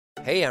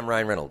Hey, I'm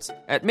Ryan Reynolds.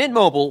 At Mint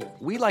Mobile,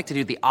 we like to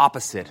do the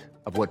opposite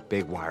of what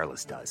Big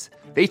Wireless does.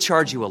 They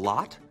charge you a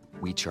lot,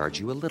 we charge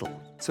you a little.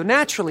 So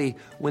naturally,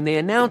 when they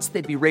announced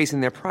they'd be raising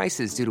their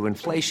prices due to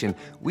inflation,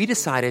 we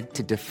decided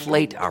to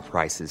deflate our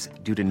prices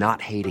due to not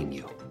hating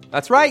you.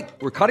 That's right.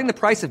 We're cutting the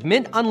price of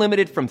Mint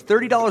Unlimited from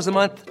 $30 a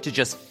month to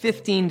just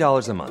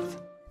 $15 a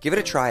month. Give it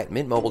a try at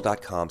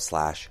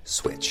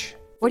mintmobile.com/switch.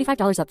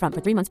 $45 up front for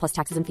 3 months plus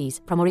taxes and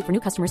fees. Promo rate for new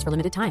customers for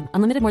limited time.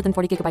 Unlimited more than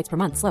 40 gigabytes per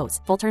month. Slows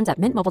full terms at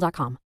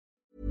mintmobile.com.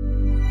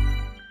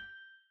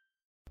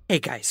 Hey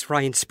guys,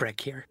 Ryan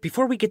Sprague here.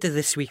 Before we get to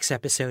this week's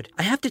episode,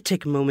 I have to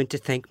take a moment to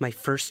thank my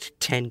first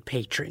 10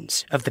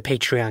 patrons of the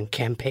Patreon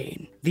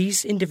campaign.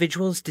 These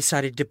individuals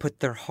decided to put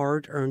their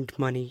hard-earned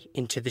money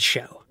into the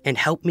show and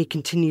help me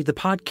continue the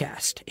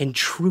podcast and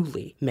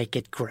truly make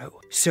it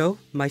grow. So,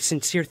 my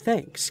sincere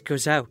thanks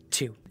goes out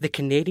to the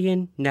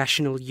Canadian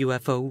National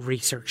UFO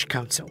Research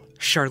Council,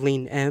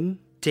 Charlene M.,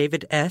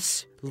 David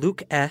S.,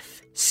 Luke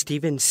F.,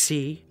 Stephen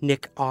C.,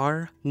 Nick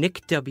R.,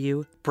 Nick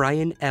W.,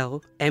 Brian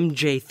L.,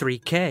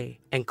 MJ3K,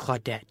 and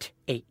Claudette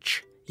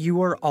H.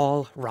 You are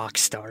all rock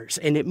stars,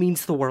 and it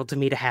means the world to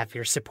me to have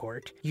your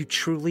support. You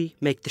truly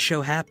make the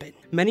show happen.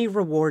 Many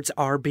rewards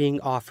are being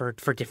offered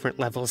for different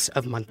levels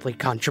of monthly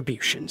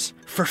contributions.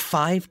 For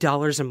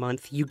 $5 a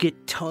month, you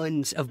get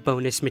tons of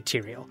bonus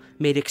material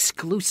made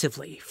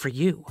exclusively for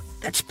you.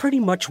 That's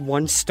pretty much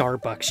one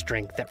Starbucks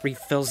drink that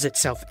refills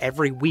itself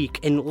every week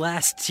and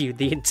lasts you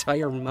the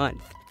entire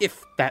month.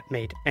 If that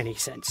made any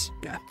sense.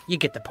 You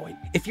get the point.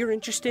 If you're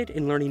interested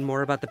in learning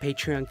more about the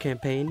Patreon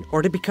campaign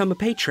or to become a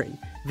patron,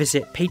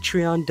 visit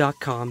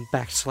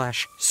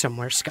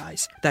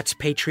patreon.com/somewhereskies. That's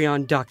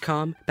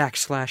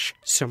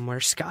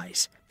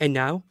patreon.com/somewhereskies. And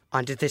now,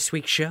 on to this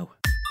week's show.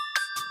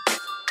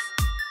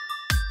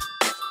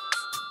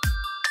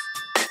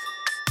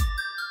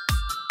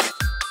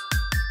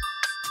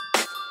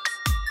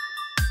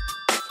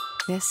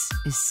 This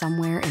is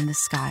Somewhere in the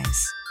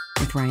Skies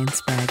with Ryan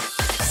Sprague.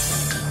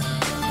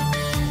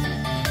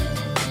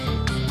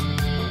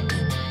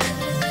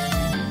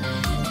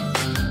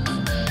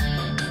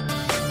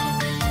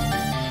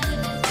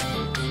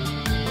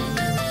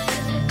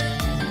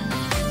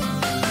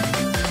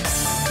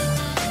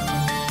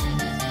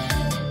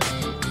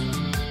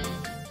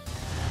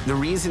 The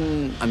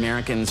reason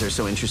Americans are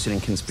so interested in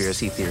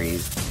conspiracy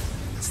theories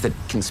is that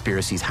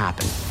conspiracies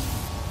happen.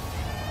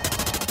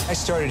 I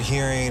started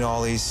hearing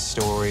all these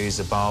stories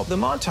about the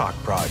Montauk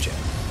Project.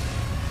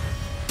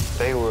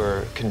 They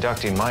were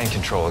conducting mind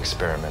control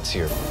experiments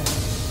here.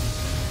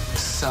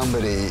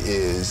 Somebody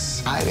is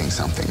hiding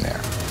something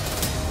there.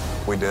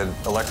 We did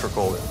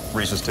electrical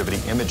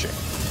resistivity imaging.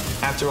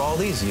 After all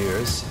these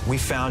years, we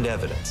found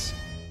evidence.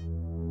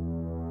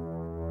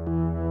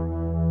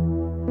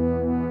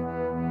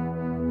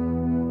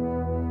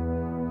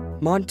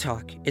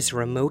 Montauk is a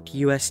remote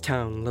U.S.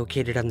 town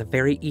located on the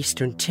very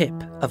eastern tip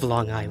of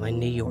Long Island,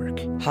 New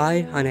York.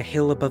 High on a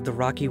hill above the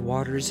rocky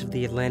waters of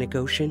the Atlantic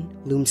Ocean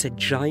looms a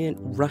giant,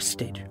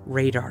 rusted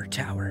radar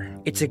tower.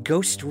 It's a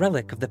ghost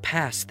relic of the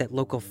past that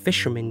local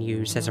fishermen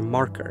use as a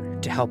marker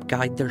to help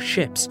guide their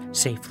ships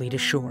safely to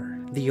shore.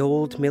 The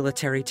old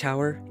military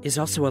tower is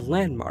also a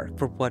landmark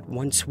for what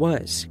once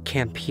was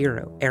Camp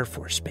Hero Air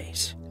Force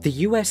Base. The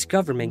U.S.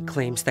 government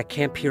claims that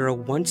Camp Hero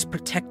once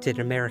protected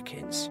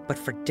Americans, but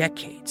for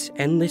decades,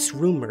 endless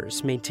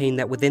rumors maintain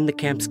that within the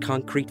camp's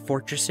concrete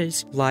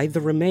fortresses lie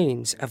the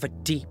remains of a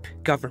deep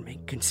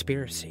government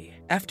conspiracy.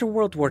 After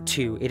World War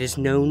II, it is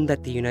known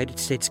that the United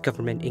States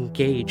government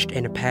engaged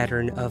in a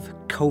pattern of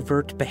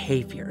covert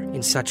behavior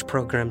in such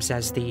programs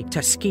as the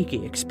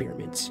Tuskegee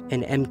experiments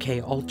and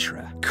MK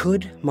Ultra.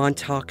 Could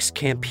Montauk's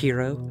Camp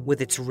Hero, with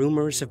its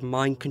rumors of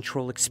mind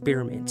control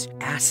experiments,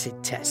 acid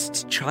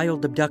tests,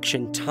 child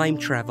abduction, time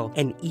travel,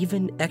 and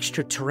even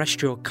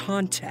extraterrestrial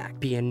contact,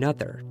 be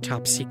another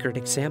top secret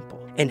example?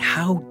 And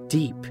how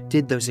deep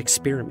did those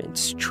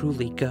experiments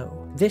truly go?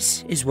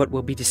 This is what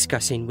we'll be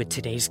discussing with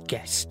today's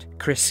guest,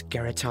 Chris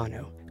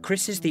Garetano.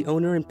 Chris is the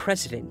owner and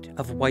president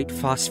of White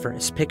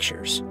Phosphorus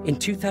Pictures. In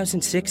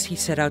 2006, he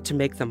set out to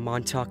make the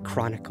Montauk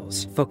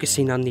Chronicles,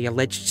 focusing on the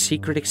alleged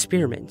secret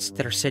experiments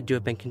that are said to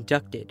have been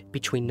conducted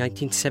between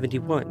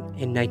 1971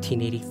 and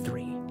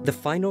 1983. The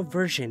final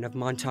version of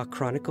Montauk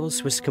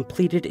Chronicles was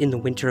completed in the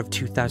winter of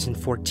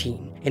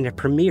 2014, and it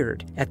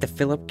premiered at the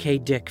Philip K.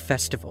 Dick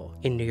Festival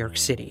in New York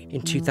City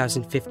in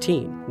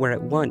 2015, where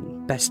it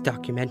won Best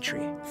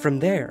Documentary. From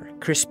there,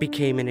 Chris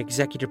became an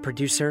executive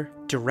producer,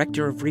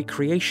 director of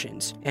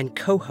recreations, and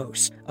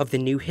co-host of the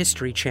new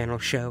History Channel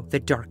show, The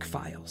Dark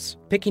Files.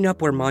 Picking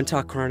up where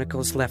Montauk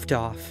Chronicles left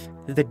off,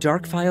 The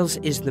Dark Files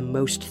is the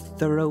most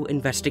thorough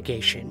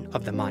investigation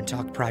of the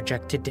Montauk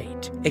Project to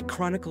date. It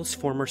chronicles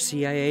former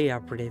CIA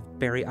operative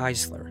Barry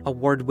Eisler,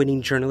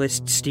 award-winning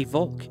journalist Steve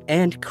Volk,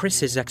 and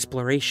Chris's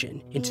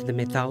exploration into the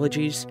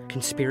mythologies,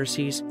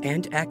 conspiracies,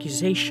 and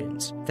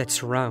accusations that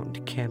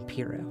surround Camp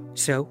Hero.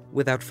 So,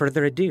 without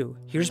further ado,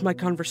 here's my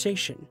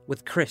conversation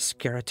with Chris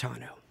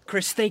Garetano.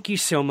 Chris, thank you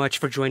so much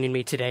for joining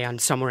me today on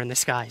Somewhere in the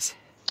Skies.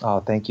 Oh,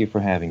 thank you for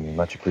having me.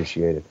 Much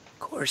appreciated. Of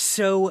Sure.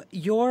 So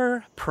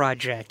your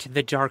project,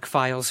 The Dark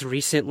Files,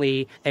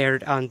 recently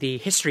aired on the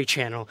History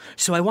Channel.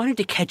 So I wanted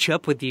to catch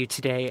up with you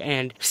today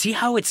and see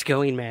how it's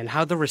going, man,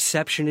 how the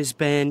reception has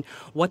been,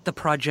 what the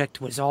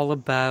project was all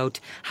about,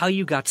 how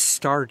you got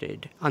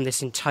started on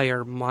this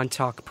entire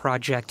Montauk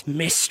Project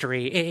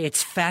mystery.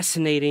 It's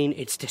fascinating,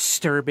 it's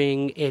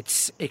disturbing,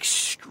 it's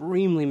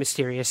extremely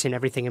mysterious and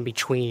everything in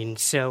between.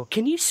 So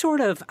can you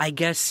sort of, I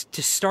guess,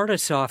 to start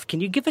us off,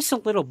 can you give us a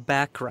little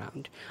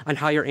background on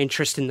how your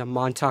interest in the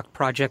Montauk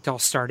Project all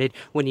started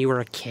when you were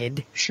a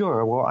kid?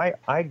 Sure. Well,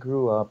 I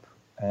grew up,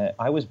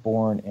 I was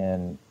born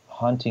in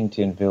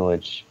Huntington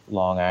Village,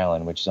 Long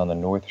Island, which is on the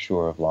north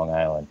shore of Long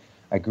Island.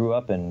 I grew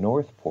up in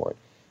Northport.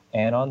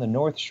 And on the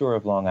north shore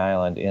of Long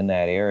Island, in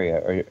that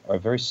area, are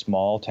very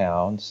small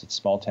towns. It's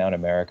small town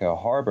America,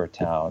 harbor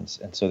towns.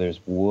 And so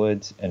there's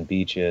woods and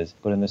beaches.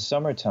 But in the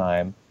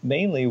summertime,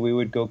 mainly we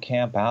would go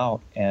camp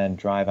out and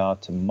drive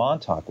out to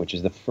Montauk, which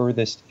is the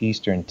furthest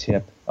eastern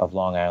tip of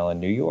Long Island,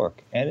 New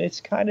York. And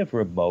it's kind of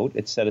remote.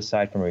 It's set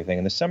aside from everything.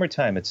 In the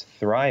summertime, it's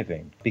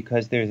thriving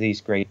because there's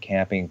these great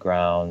camping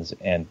grounds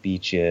and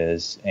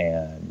beaches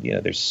and,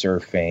 there's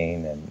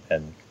surfing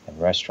and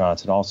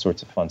restaurants and all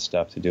sorts of fun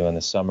stuff to do in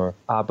the summer.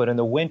 But in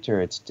the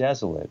winter, it's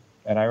desolate.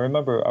 And I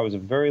remember I was a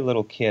very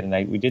little kid,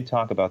 and we did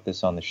talk about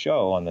this on the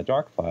show, on the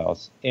Dark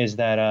Files, is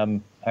that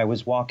I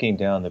was walking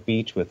down the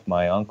beach with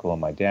my uncle and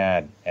my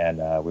dad, and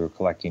we were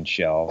collecting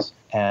shells.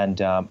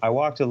 And I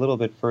walked a little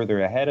bit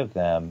further ahead of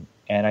them,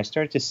 and I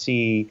started to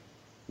see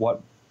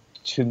what,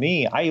 to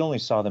me, I only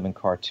saw them in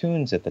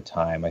cartoons at the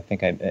time. I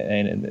think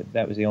and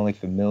that was the only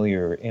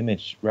familiar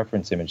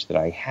reference image that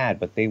I had.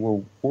 But they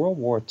were World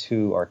War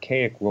II,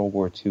 archaic World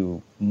War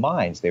II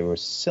mines. They were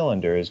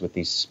cylinders with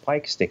these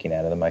spikes sticking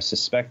out of them. I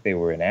suspect they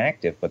were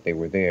inactive, but they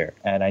were there.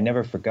 And I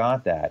never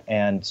forgot that.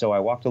 And so I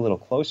walked a little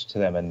closer to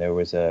them, and there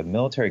was a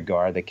military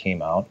guard that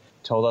came out,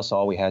 told us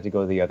all we had to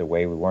go the other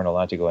way. We weren't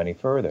allowed to go any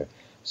further.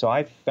 So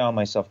I found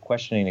myself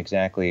questioning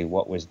exactly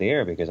what was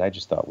there, because I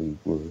just thought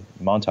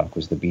Montauk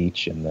was the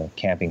beach and the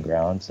camping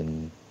grounds,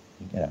 and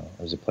it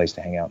was a place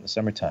to hang out in the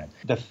summertime.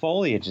 The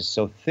foliage is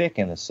so thick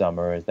in the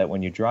summer that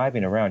when you're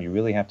driving around, you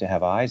really have to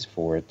have eyes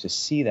for it to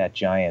see that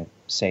giant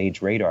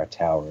Sage radar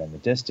tower in the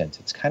distance.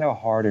 It's kind of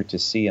harder to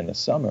see in the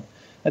summer.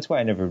 That's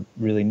why I never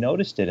really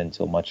noticed it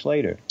until much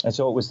later. And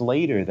so it was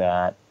later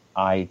that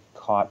I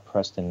caught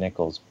Preston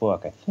Nichols'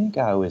 book. I think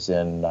I was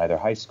in either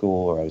high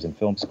school or I was in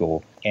film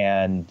school,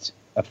 and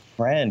a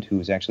friend who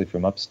was actually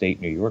from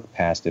upstate New York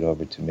passed it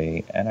over to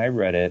me, and I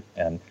read it.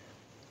 And,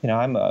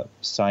 I'm a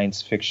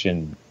science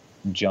fiction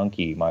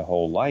junkie my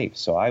whole life,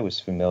 so I was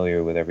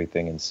familiar with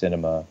everything in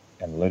cinema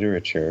and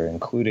literature,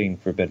 including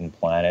Forbidden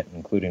Planet,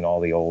 including all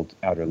the old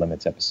Outer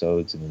Limits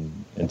episodes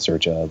and In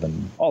Search of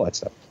and all that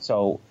stuff.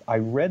 So I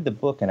read the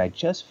book, and I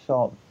just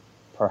felt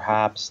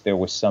perhaps there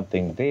was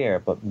something there,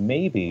 but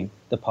maybe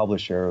the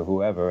publisher or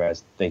whoever,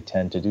 as they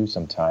tend to do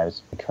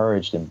sometimes,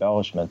 encouraged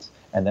embellishments,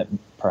 and that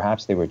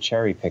perhaps they were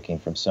cherry picking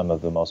from some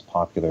of the most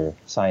popular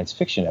science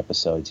fiction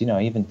episodes.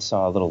 I even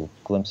saw little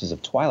glimpses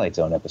of Twilight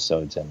Zone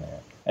episodes in there.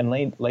 And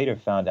later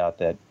found out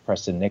that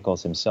Preston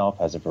Nichols himself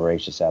has a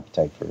voracious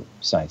appetite for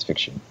science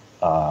fiction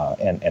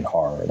and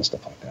horror and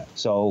stuff like that.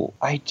 So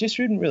I just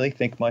didn't really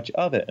think much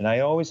of it. And I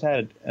always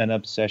had an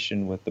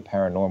obsession with the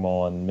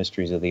paranormal and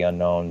mysteries of the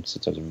unknown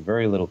since I was a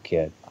very little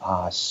kid.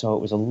 So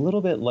it was a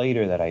little bit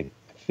later that I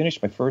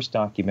finished my first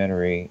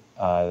documentary.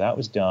 That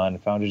was done,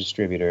 found a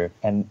distributor.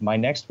 And my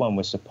next one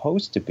was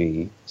supposed to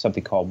be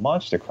something called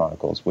Monster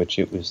Chronicles, which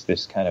it was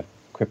this kind of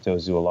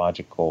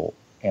cryptozoological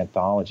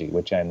anthology,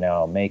 which I'm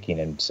now making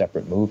in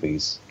separate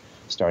movies,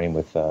 starting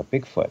with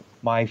Bigfoot.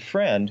 My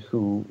friend,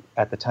 who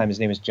at the time, his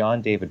name is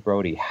John David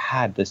Brody,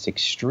 had this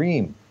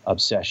extreme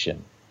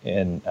obsession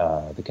in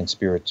the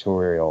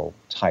conspiratorial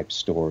type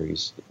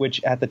stories,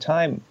 which at the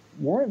time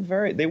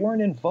they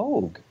weren't in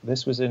vogue.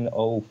 This was in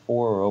 04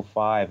 or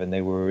 05, and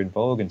they were in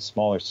vogue in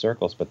smaller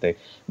circles, but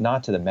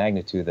not to the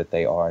magnitude that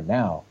they are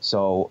now.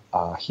 So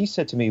he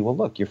said to me, well,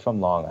 look, you're from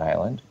Long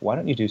Island. Why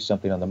don't you do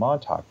something on the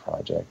Montauk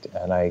Project?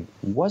 And I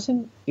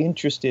wasn't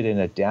interested in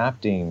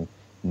adapting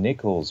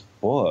Nichols'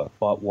 book,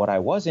 but what I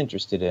was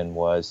interested in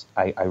was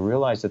I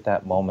realized at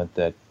that moment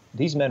that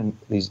these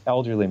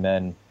elderly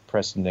men,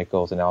 Preston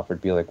Nichols and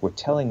Alfred Bielek, were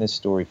telling this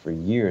story for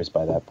years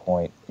by that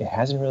point. It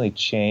hasn't really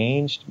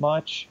changed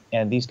much,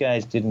 and these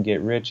guys didn't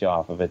get rich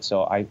off of it.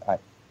 So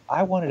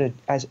I wanted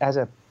to,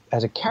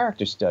 as a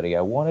character study,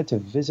 I wanted to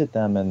visit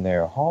them in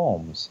their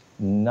homes,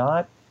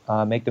 not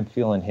make them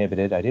feel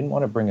inhibited. I didn't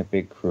want to bring a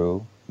big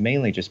crew,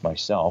 mainly just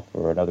myself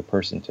or another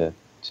person to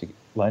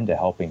lend a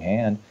helping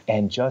hand,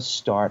 and just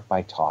start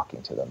by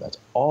talking to them. That's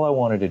all I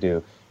wanted to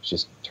do, is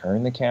just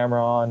turn the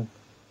camera on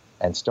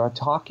and start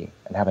talking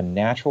and have a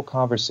natural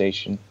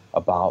conversation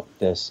about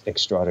this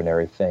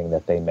extraordinary thing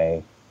that they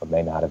may or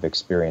may not have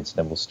experienced.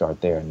 Then we'll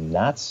start there. And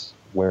that's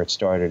where it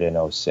started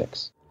in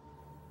 06.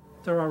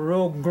 There are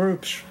rogue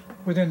groups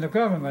within the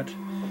government,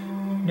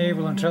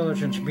 naval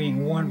intelligence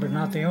being one, but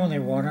not the only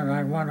one. And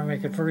I want to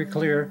make it very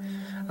clear,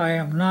 I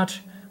am not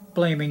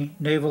blaming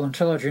naval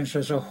intelligence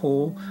as a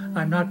whole.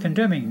 I'm not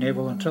condemning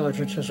naval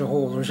intelligence as a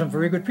whole. There's some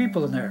very good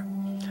people in there.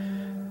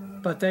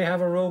 But they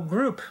have a rogue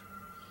group,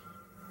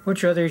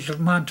 which are these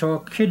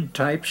Montauk kid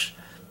types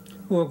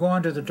who are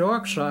going to the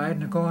dark side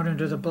and are going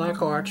into the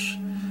black arts.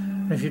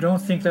 And if you don't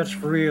think that's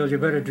real, you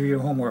better do your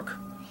homework.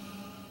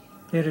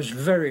 It is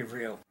very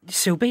real.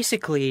 So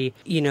basically,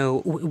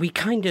 we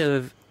kind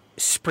of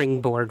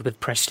springboard with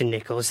Preston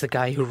Nichols, the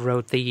guy who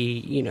wrote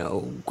the,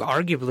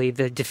 arguably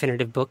the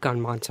definitive book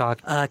on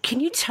Montauk. Can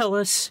you tell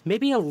us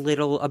maybe a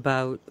little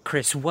about,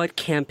 Chris, what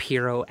Camp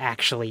Hero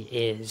actually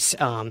is?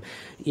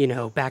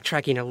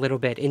 Backtracking a little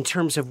bit in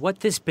terms of what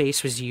this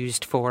base was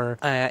used for,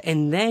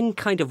 and then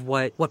kind of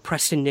what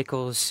Preston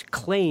Nichols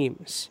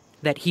claims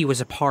that he was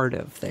a part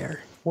of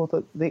there.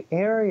 Well, the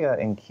area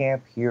in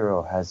Camp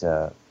Hero has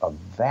a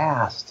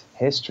vast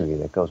history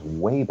that goes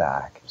way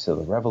back. So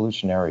the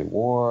Revolutionary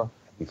War,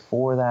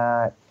 before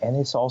that, and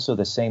it's also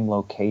the same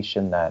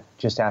location that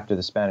just after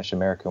the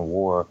Spanish-American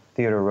War,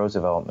 Theodore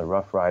Roosevelt and the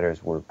Rough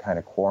Riders were kind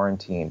of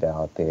quarantined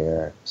out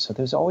there. So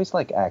there's always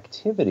like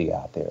activity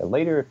out there.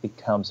 Later it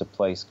becomes a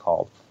place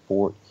called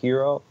Fort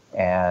Hero,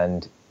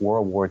 and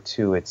World War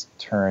II it's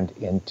turned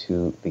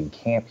into the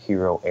Camp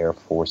Hero Air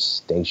Force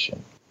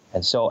Station.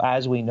 And so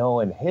as we know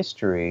in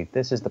history,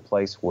 this is the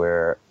place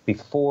where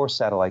before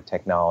satellite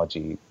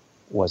technology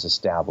was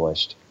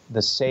established,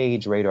 the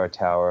SAGE radar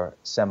tower,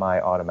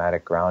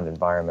 semi-automatic ground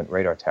environment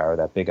radar tower,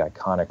 that big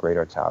iconic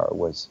radar tower,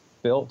 was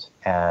built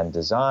and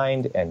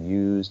designed and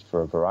used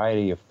for a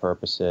variety of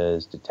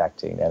purposes,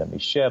 detecting enemy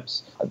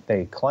ships.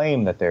 They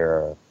claim that there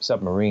are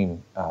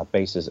submarine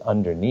bases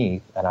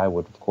underneath, and I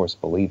would, of course,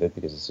 believe it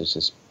because it's just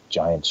this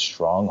giant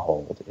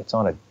stronghold. It's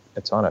on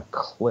a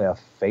cliff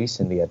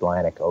facing the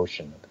Atlantic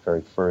Ocean at the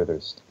very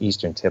furthest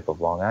eastern tip of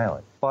Long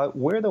Island. But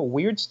where the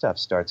weird stuff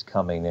starts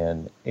coming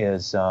in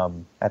is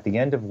at the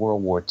end of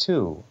World War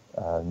II,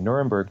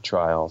 Nuremberg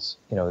trials,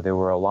 there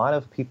were a lot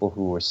of people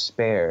who were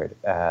spared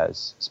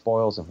as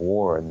spoils of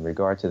war in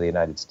regard to the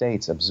United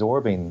States,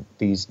 absorbing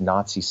these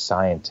Nazi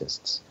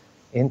scientists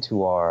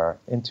into our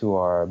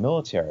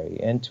military,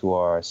 into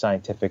our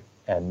scientific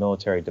and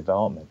military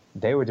development.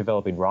 They were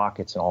developing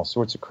rockets and all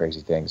sorts of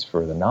crazy things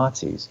for the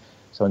Nazis.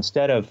 So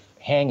instead of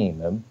hanging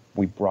them,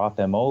 we brought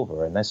them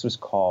over, and this was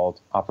called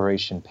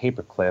Operation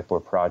Paperclip or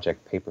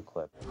Project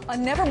Paperclip. A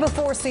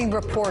never-before-seen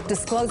report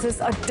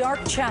discloses a dark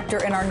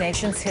chapter in our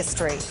nation's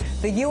history.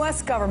 The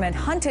U.S. government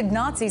hunted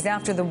Nazis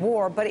after the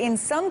war, but in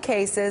some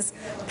cases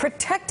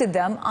protected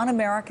them on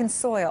American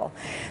soil.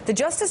 The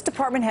Justice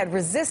Department had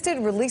resisted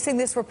releasing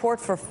this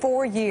report for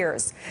 4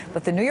 years,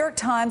 but the New York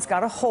Times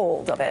got a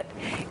hold of it.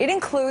 It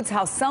includes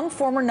how some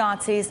former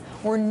Nazis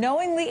were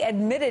knowingly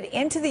admitted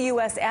into the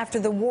U.S. after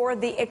the war,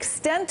 the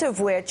extent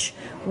of which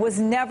was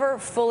never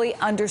fully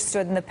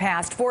understood in the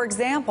past. For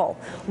example,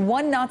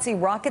 one Nazi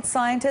rocket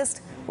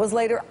scientist was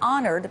later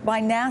honored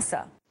by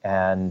NASA.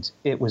 And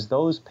it was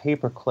those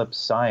paperclip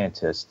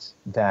scientists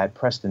that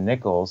Preston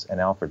Nichols and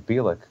Alfred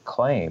Bielek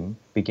claim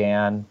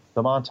began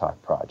the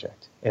Montauk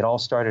Project. It all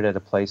started at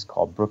a place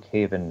called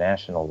Brookhaven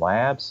National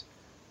Labs,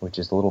 which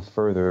is a little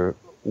further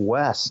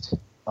west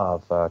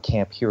of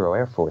Camp Hero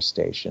Air Force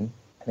Station.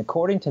 And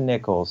according to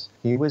Nichols,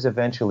 he was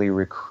eventually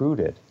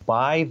recruited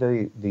by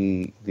the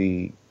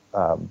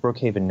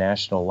Brookhaven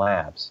National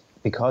Labs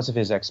because of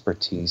his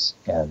expertise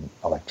in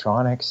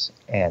electronics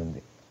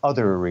and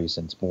other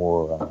reasons,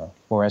 more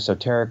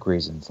esoteric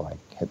reasons, like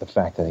the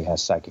fact that he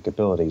has psychic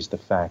abilities, the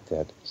fact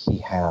that he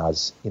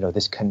has,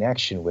 this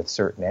connection with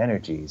certain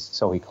energies,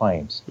 so he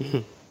claims. Mm-hmm.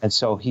 And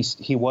so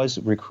he was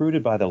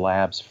recruited by the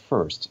labs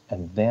first,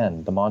 and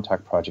then the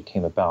Montauk Project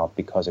came about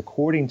because,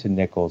 according to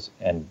Nichols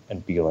and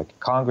Bielek,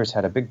 Congress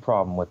had a big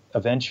problem with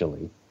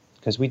eventually,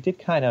 because we did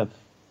kind of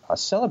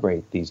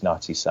celebrate these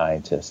Nazi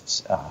scientists.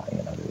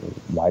 The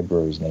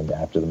libraries named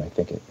after them, I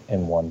think,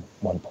 in one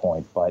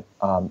point. But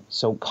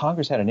so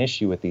Congress had an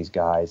issue with these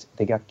guys.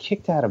 They got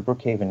kicked out of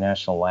Brookhaven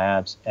National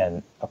Labs,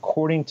 and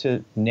according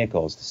to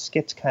Nichols, this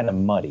gets kind of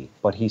muddy,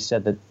 but he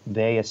said that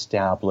they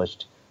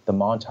established the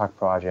Montauk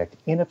Project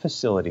in a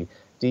facility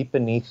deep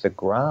beneath the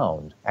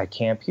ground at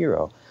Camp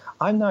Hero.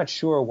 I'm not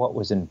sure what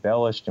was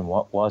embellished and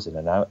what wasn't,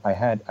 and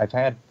I've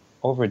had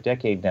over a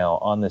decade now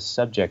on this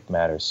subject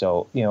matter.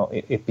 So,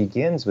 it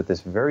begins with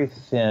this very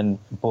thin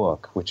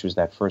book, which was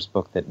that first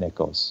book that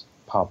Nichols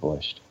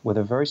published, with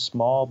a very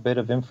small bit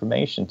of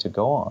information to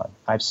go on.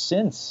 I've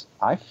since,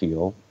 I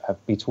feel,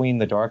 between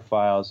the Dark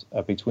Files,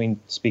 between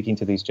speaking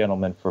to these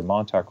gentlemen for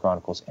Montauk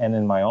Chronicles and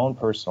in my own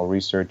personal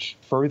research,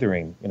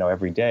 furthering,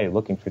 every day,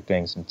 looking for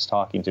things and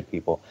talking to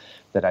people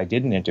that I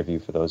didn't interview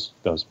for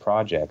those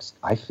projects,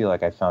 I feel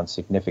like I found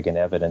significant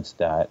evidence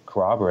that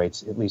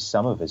corroborates at least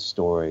some of his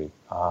story.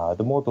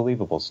 The more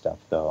believable stuff,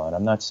 though, and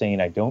I'm not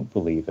saying I don't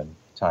believe in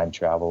time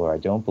travel or I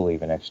don't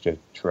believe in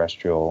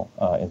extraterrestrial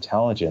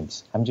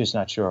intelligence. I'm just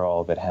not sure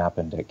all of it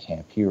happened at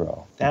Camp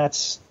Hero.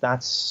 That's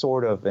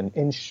sort of,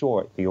 in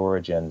short, the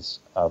origins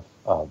of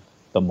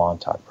the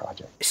Montauk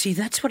Project. See,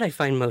 that's what I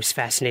find most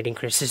fascinating,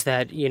 Chris, is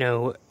that,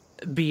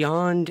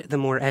 beyond the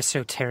more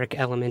esoteric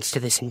elements to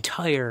this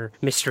entire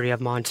mystery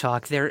of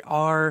Montauk, there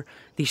are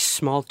these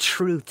small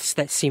truths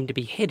that seem to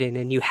be hidden,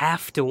 and you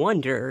have to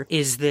wonder,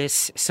 is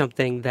this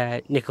something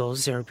that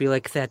Nichols or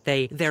Bialik that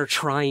they're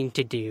trying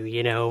to do,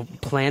 you know,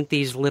 plant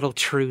these little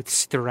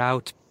truths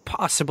throughout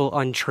possible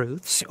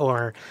untruths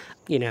or,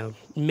 you know,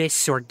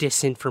 mis or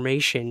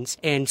disinformations,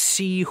 and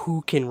see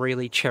who can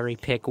really cherry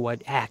pick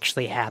what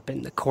actually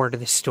happened, the core to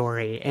the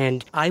story.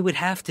 And I would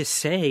have to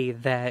say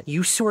that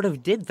you sort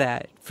of did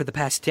that for the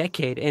past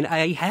decade, and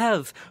I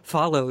have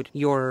followed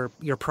your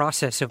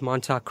process of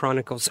Montauk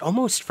Chronicles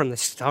almost from the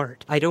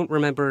start. I don't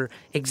remember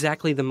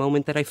exactly the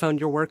moment that I found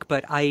your work,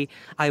 but I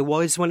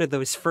was one of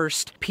those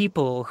first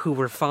people who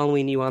were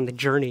following you on the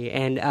journey,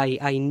 and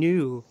I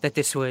knew that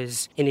this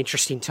was an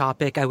interesting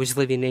topic. I was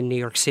living in New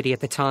York City at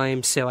the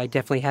time, so I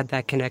definitely had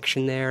that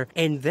connection there.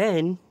 And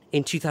then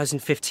in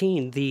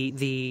 2015,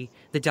 the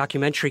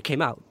documentary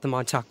came out, the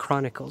Montauk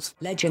Chronicles.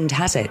 Legend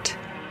has it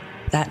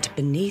that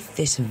beneath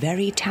this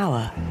very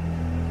tower,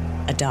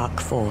 a dark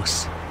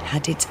force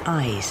had its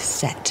eyes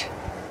set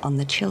on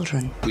the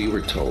children. We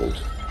were told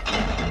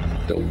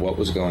that what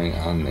was going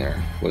on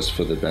there was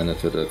for the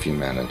benefit of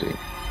humanity.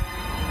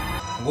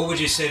 What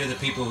would you say to the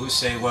people who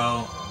say,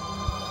 well,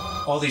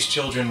 all these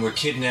children were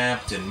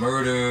kidnapped and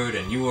murdered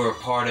and you were a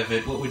part of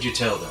it? What would you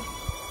tell them?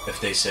 If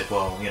they said,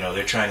 well, you know,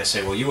 they're trying to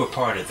say, well, you were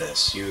part of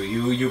this.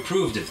 You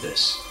approved of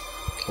this.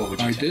 What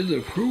would you I tell them? did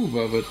approve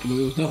of it, but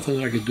there was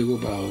nothing I could do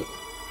about it.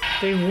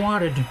 They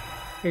wanted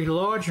a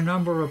large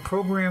number of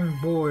programmed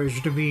boys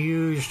to be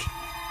used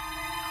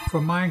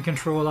for mind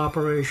control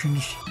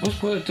operations. Let's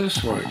put it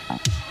this way.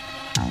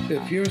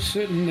 If you're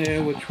sitting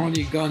there with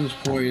 20 guns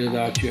pointed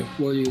at you,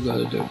 what are you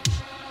going to do?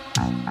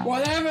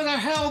 Whatever the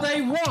hell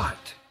they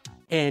want!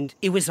 And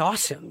it was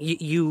awesome.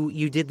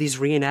 You did these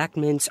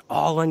reenactments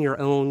all on your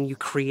own. You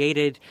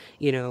created,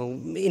 you know,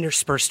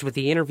 interspersed with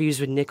the interviews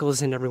with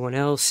Nichols and everyone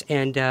else.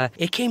 And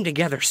it came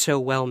together so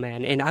well,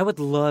 man. And I would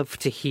love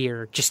to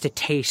hear just a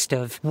taste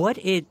of what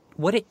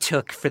it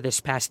took for this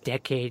past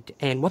decade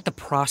and what the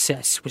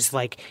process was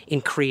like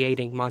in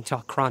creating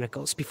Montauk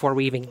Chronicles before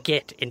we even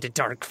get into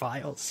Dark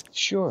Files.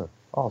 Sure.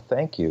 Oh,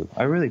 thank you.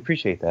 I really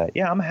appreciate that.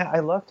 Yeah,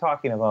 I love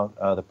talking about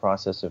the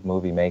process of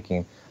movie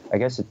making. I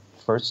guess it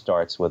first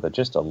starts with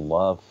just a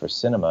love for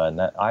cinema, and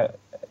that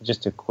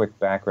just a quick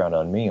background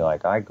on me.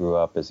 Like, I grew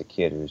up as a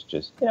kid who was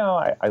just, you know,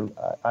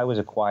 I was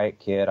a quiet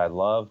kid. I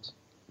loved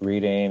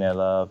reading. I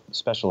loved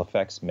special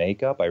effects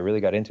makeup. I really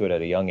got into it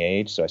at a young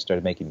age, so I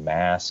started making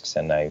masks,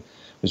 and I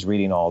was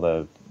reading all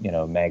the, you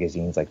know,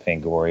 magazines like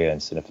Fangoria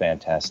and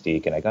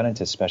Cinefantastique, and I got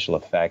into special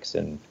effects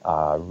and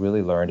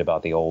really learned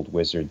about the old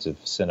wizards of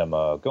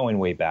cinema, going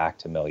way back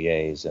to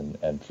Méliès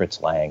and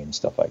Fritz Lang and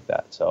stuff like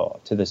that.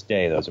 So to this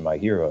day, those are my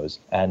heroes.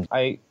 And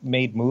I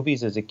made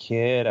movies as a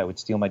kid. I would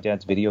steal my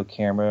dad's video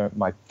camera.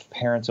 My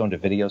parents owned a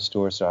video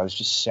store, so I was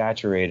just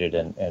saturated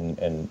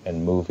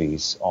in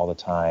movies all the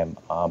time.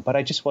 But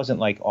I just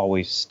wasn't like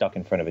always stuck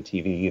in front of a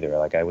TV either.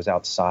 Like, I was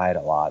outside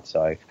a lot,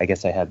 so I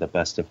guess I had the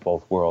best of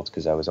both worlds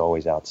because I was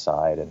always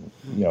outside and,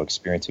 you know,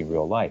 experiencing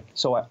real life.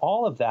 So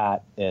all of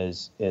that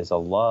is a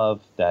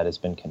love that has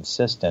been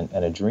consistent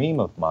and a dream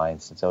of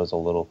mine since I was a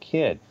little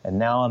kid. And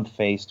now I'm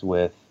faced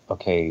with,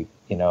 okay,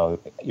 you know,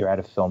 you're out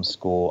of film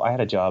school. I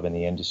had a job in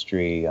the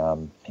industry,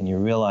 and you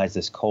realize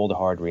this cold,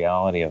 hard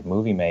reality of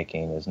movie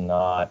making is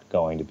not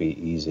going to be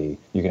easy.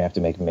 You're going to have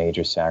to make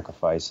major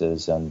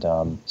sacrifices. And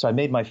so I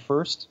made my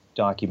first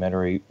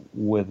documentary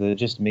with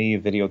just me, a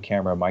video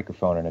camera, a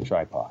microphone, and a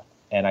tripod.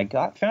 And I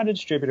found a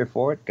distributor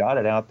for it, got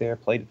it out there,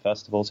 played at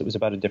festivals. It was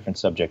about a different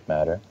subject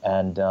matter.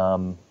 And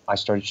I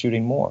started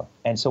shooting more.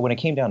 And so when it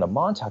came down to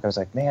Montauk, I was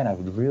like, man, I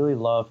would really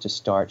love to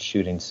start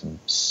shooting some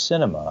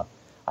cinema.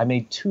 I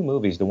made 2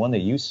 movies, the one that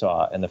you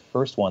saw and the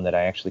first one that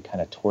I actually kind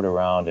of toured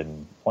around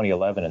in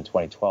 2011 and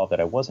 2012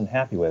 that I wasn't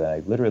happy with. And I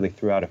literally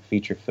threw out a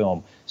feature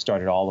film,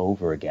 started all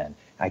over again.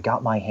 I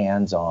got my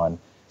hands on,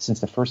 since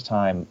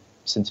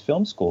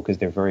film school, because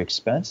they're very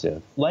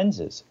expensive,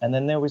 lenses. And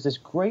then there was this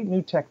great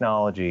new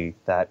technology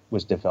that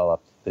was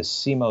developed, this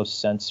CMOS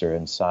sensor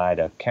inside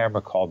a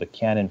camera called the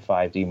Canon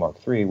 5D Mark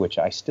III, which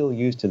I still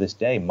use to this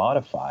day,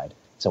 modified.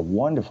 It's a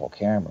wonderful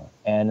camera.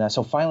 And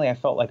so finally I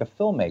felt like a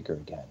filmmaker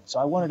again. So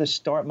I wanted to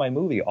start my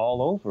movie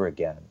all over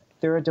again.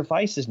 There are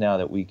devices now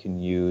that we can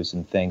use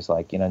and things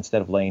like, you know,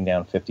 instead of laying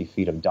down 50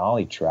 feet of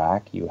dolly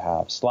track, you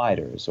have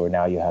sliders, or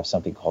now you have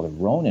something called a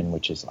Ronin,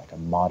 which is like a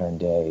modern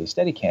day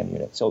Steadicam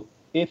unit. So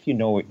if you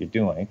know what you're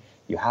doing,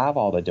 you have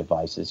all the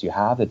devices, you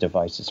have the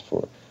devices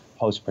for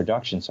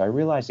post-production. So I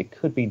realized it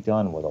could be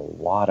done with a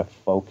lot of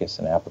focus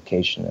and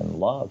application and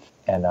love.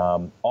 And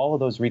all of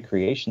those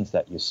recreations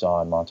that you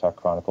saw in Montauk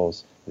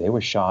Chronicles, they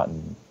were shot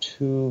in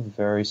 2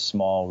 very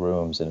small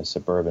rooms in a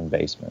suburban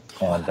basement.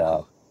 And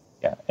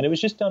and it was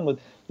just done with,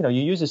 you know,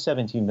 you use a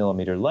 17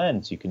 millimeter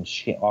lens, you can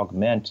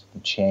augment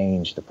and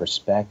change the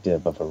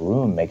perspective of a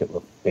room, make it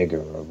look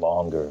bigger or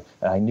longer.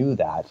 And I knew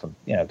that from,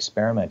 you know,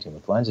 experimenting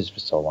with lenses for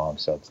so long.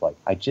 So it's like,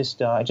 I just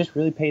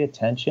really paid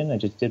attention. I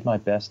just did my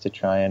best to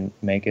try and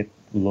make it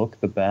look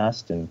the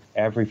best. And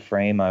every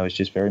frame, I was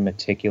just very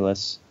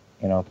meticulous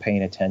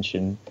paying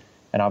attention.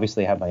 And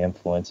obviously I have my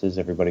influences,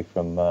 everybody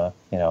from,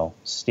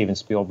 Steven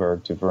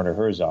Spielberg to Werner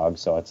Herzog.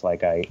 So it's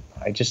like I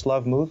just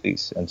love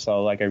movies. And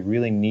so I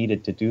really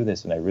needed to do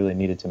this, and I really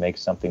needed to make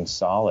something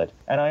solid.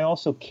 And I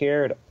also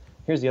cared.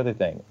 Here's the other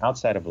thing.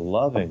 Outside of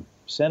loving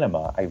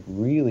cinema, I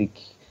really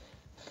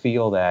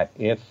feel that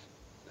if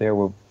there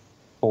were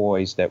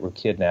boys that were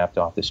kidnapped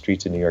off the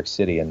streets of New York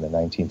City in the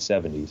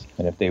 1970s,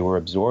 and if they were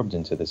absorbed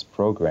into this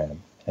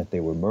program, if they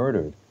were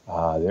murdered,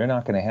 they're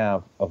not going to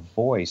have a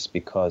voice,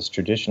 because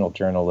traditional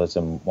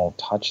journalism won't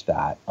touch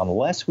that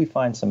unless we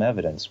find some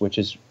evidence, which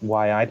is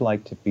why I'd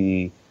like to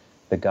be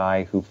the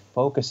guy who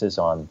focuses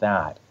on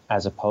that,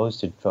 as opposed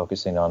to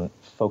focusing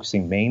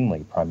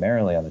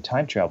primarily on the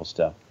time travel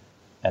stuff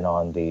and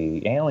on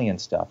the alien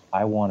stuff.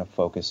 I want to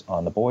focus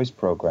on the boys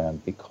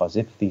program, because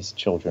if these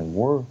children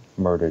were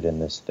murdered in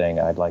this thing,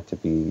 I'd like to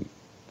be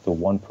the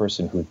one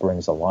person who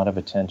brings a lot of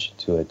attention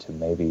to it, to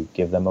maybe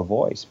give them a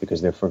voice,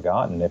 because they're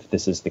forgotten if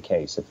this is the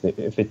case,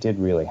 if it did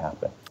really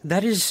happen.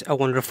 That is a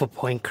wonderful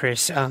point,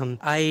 Chris.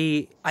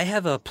 I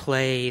have a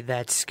play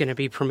that's going to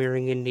be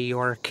premiering in New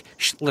York.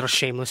 Little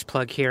shameless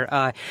plug here.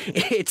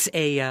 It's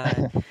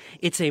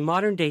a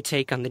modern day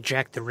take on the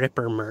Jack the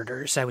Ripper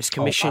murders. I was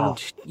commissioned. Oh,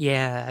 wow.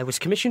 Yeah, I was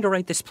commissioned to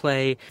write this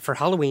play for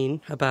Halloween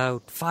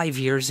about 5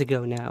 years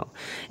ago now,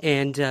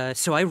 and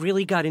so I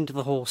really got into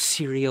the whole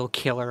serial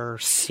killer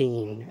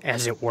scene,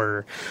 as it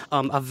were.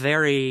 A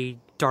very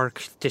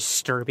dark,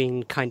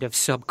 disturbing kind of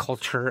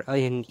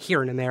subculture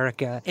here in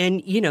America.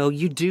 And,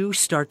 you do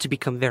start to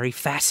become very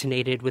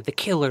fascinated with the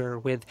killer,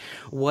 with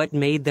what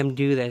made them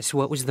do this,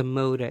 what was the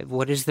motive,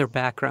 what is their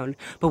background.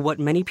 But what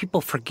many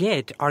people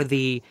forget are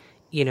the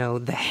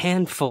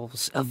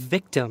handfuls of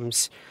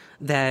victims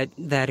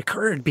that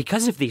occurred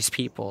because of these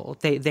people.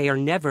 They are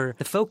never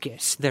the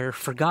focus. They're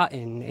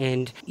forgotten.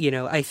 And,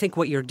 I think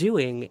what you're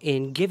doing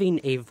in giving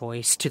a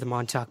voice to the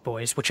Montauk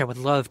Boys, which I would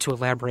love to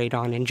elaborate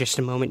on in just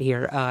a moment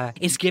here,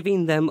 is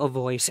giving them a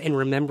voice and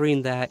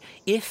remembering that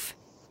if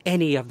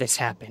any of this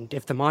happened,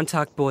 if the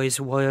Montauk Boys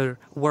were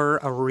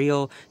a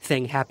real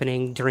thing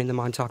happening during the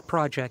Montauk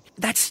Project,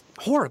 that's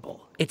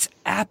horrible. It's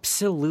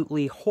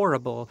absolutely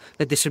horrible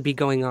that this would be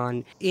going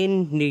on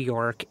in New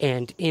York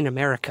and in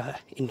America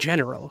in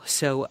general.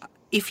 So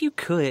if you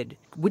could,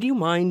 would you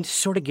mind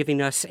sort of giving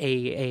us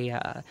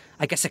a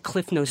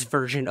Cliff Notes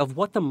version of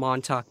what the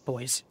Montauk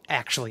Boys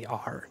actually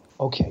are?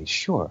 Okay,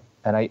 sure.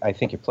 And I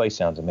think your play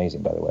sounds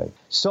amazing, by the way.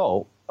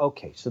 So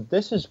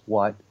this is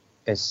what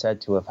is said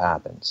to have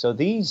happened. So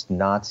these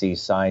Nazi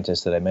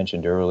scientists that I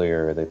mentioned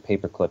earlier, the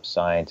paperclip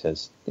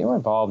scientists, they were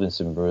involved in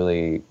some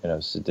really,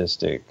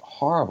 sadistic,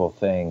 horrible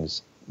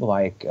things,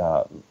 like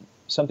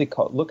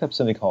look up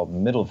something called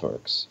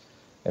Mittelwerks.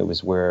 It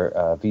was where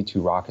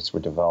V-2 rockets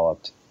were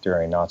developed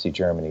during Nazi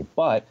Germany.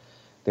 But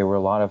there were a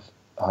lot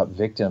of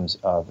victims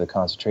of the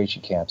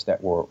concentration camps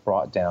that were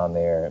brought down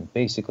there and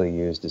basically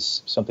used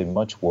as something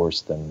much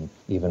worse than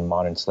even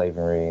modern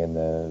slavery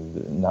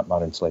and not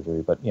modern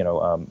slavery, but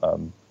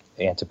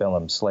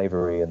antebellum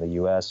slavery in the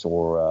U.S.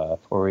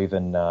 or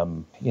even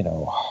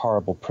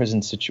horrible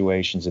prison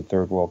situations in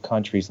third world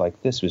countries. Like,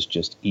 this was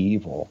just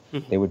evil.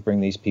 Mm-hmm. They would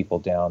bring these people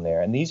down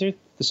there, and these are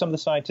some of the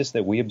scientists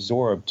that we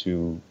absorbed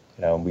to,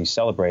 we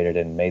celebrated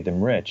and made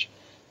them rich.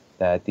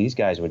 That these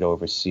guys would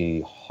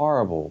oversee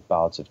horrible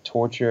bouts of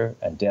torture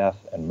and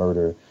death and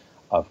murder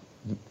of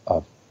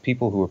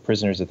people who were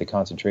prisoners at the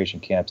concentration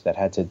camps that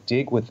had to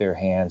dig with their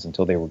hands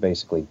until they were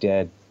basically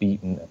dead,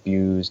 beaten,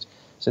 abused.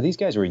 So these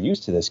guys were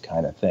used to this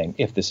kind of thing,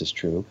 if this is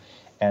true.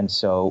 And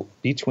so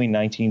between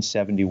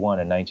 1971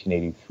 and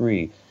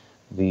 1983,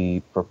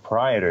 the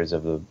proprietors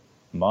of the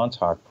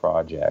Montauk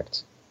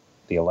Project,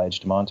 the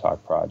alleged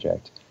Montauk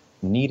Project,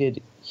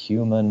 needed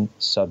human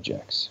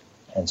subjects.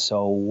 And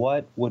so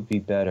what would be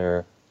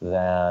better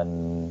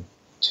than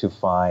to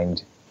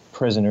find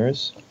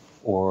prisoners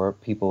or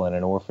people in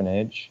an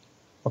orphanage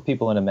or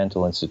people in a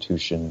mental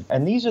institution?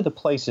 And these are the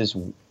places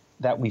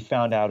that we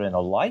found out in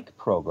alike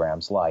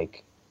programs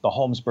like the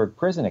Holmesburg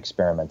prison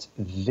experiments.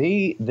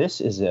 This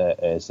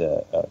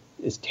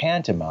is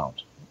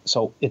tantamount.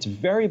 So it's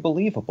very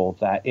believable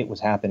that it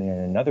was happening in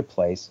another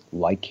place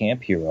like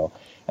Camp Hero,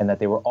 and that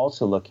they were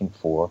also looking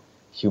for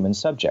human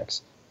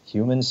subjects.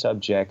 Human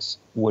subjects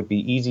would be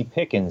easy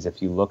pickings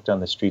if you looked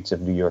on the streets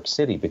of New York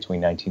City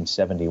between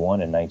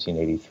 1971 and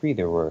 1983.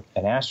 There were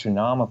an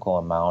astronomical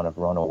amount of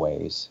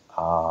runaways,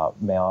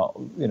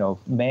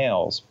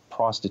 males,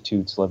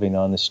 prostitutes living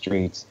on the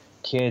streets,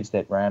 kids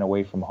that ran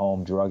away from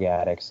home, drug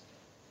addicts,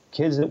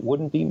 kids that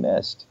wouldn't be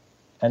missed.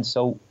 And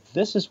so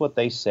this is what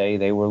they say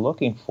they were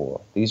looking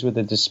for. These were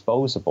the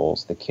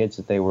disposables, the kids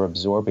that they were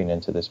absorbing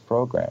into this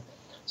program.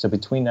 So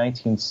between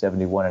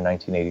 1971 and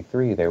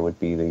 1983, there would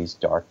be these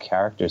dark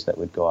characters that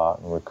would go out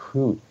and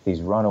recruit these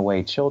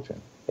runaway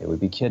children. They would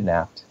be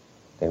kidnapped.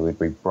 They would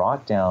be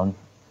brought down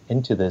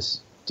into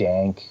this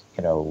dank,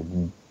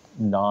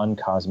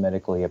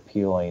 non-cosmetically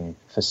appealing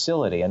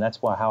facility. And that's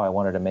how I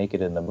wanted to make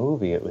it in the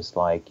movie. It was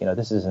like,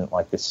 this isn't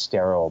like this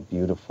sterile,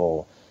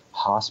 beautiful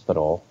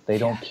hospital. They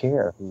don't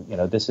care.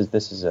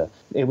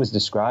 It was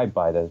described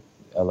by the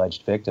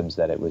alleged victims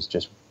that it was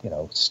just,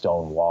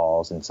 stone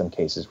walls. In some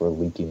cases were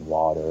leaking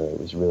water. It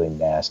was really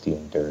nasty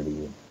and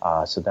dirty.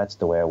 So that's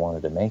the way I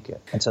wanted to make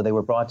it. And so they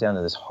were brought down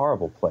to this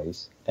horrible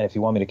place. And if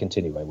you want me to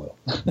continue, I will.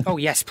 Oh,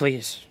 yes,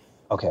 please.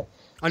 Okay.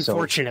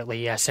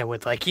 Unfortunately, yes, I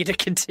would like you to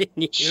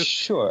continue.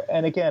 Sure.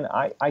 And again,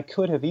 I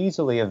could have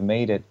easily have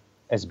made it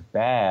as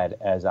bad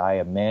as I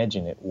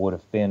imagine it would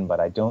have been, but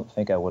I don't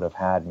think I would have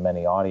had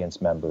many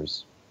audience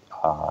members.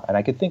 And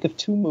I could think of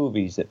two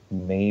movies that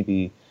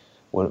maybe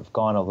would have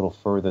gone a little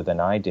further than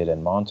I did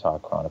in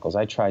Montauk Chronicles.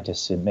 I tried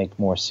to make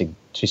more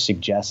to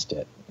suggest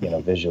it,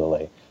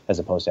 visually, as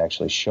opposed to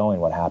actually showing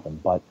what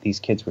happened. But these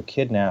kids were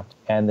kidnapped,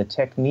 and the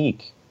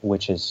technique,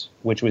 which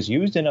was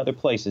used in other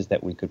places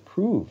that we could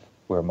prove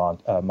where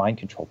mind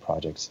control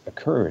projects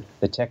occurred,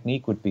 the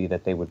technique would be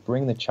that they would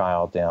bring the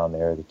child down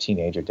there, the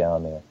teenager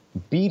down there,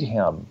 beat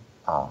him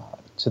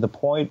to the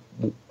point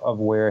of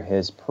where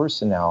his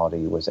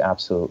personality was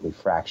absolutely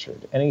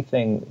fractured.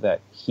 Anything that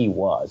he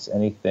was,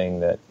 any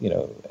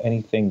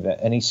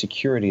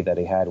security that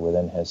he had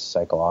within his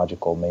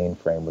psychological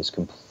mainframe was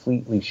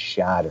completely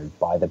shattered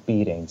by the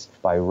beatings,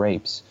 by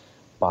rapes,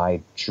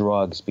 by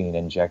drugs being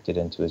injected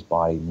into his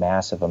body,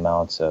 massive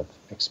amounts of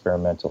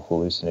experimental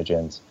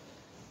hallucinogens.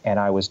 And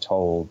I was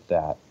told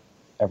that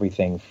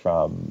everything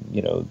from,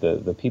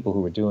 the people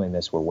who were doing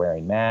this were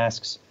wearing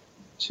masks,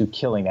 to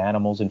killing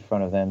animals in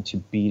front of them, to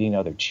beating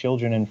other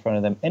children in front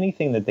of them,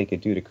 anything that they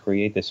could do to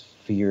create this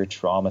fear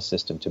trauma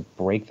system, to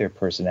break their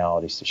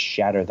personalities, to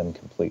shatter them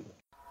completely.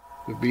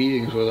 The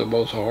beatings were the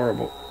most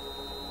horrible.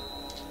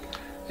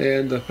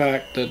 And the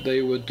fact that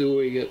they were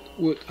doing it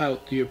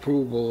without the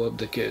approval of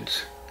the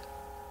kids.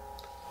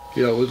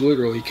 It was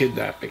literally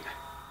kidnapping.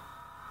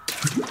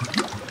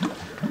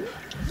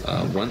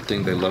 One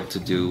thing they loved to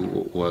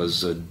do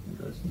was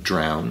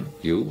drown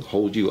you,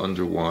 hold you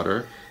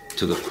underwater,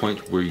 to the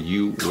point where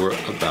you were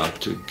about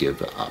to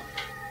give up.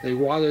 They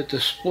wanted to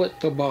split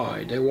the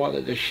mind. They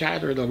wanted to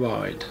shatter the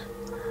mind.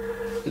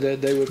 And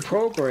then they would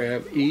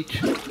program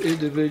each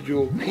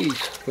individual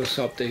piece for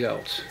something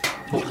else.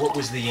 But what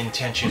was the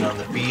intention on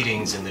the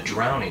beatings and the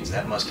drownings?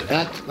 That must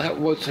have... That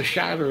was to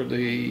shatter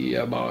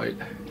the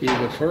mind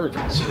even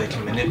further. So they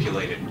can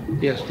manipulate it?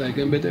 Yes, they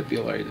can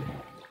manipulate it.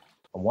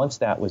 Once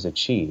that was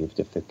achieved,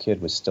 if the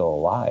kid was still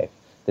alive,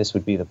 this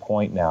would be the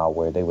point now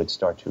where they would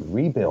start to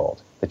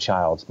rebuild the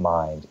child's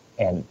mind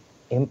and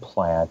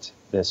implant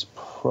this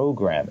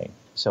programming.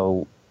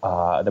 So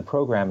the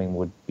programming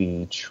would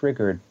be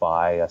triggered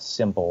by a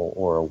symbol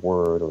or a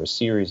word or a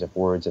series of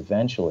words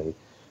eventually,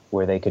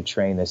 where they could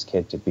train this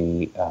kid to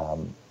be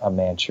a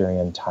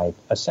Manchurian-type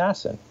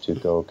assassin, to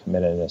go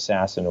commit an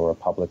assassin or a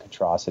public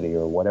atrocity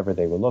or whatever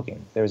they were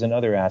looking. There's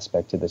another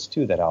aspect to this,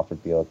 too, that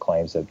Alfred Biela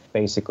claims, that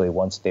basically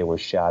once they were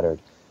shattered,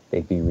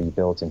 they'd be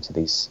rebuilt into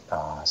these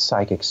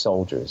psychic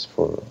soldiers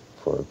for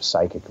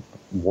psychic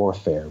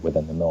warfare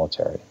within the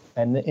military.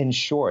 And in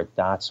short,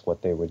 that's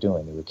what they were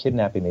doing. They were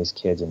kidnapping these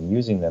kids and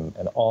using them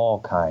in all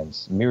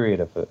kinds, myriad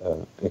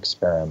of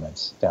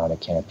experiments down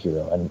at Camp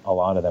Hero. And a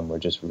lot of them were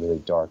just really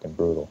dark and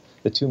brutal.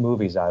 The two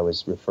movies I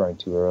was referring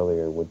to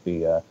earlier would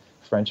be a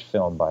French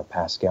film by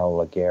Pascal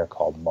Laguerre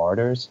called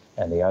Martyrs,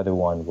 and the other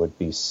one would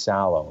be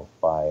Sallow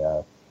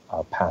by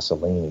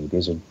Pasolini.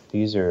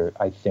 These are,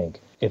 I think,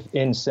 if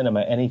in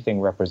cinema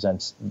anything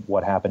represents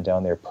what happened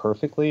down there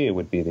perfectly, it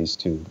would be these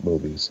two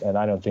movies. And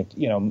I don't think,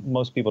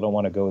 most people don't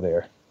want to go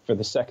there for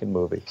the second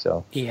movie,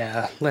 so...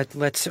 Yeah,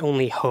 let's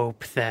only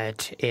hope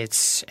that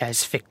it's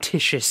as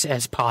fictitious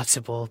as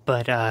possible.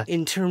 But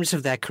in terms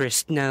of that,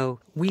 Chris, now,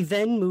 we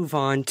then move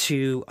on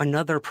to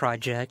another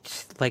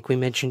project, like we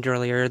mentioned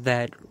earlier,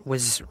 that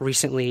was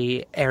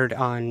recently aired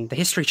on the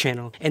History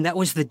Channel, and that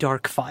was The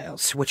Dark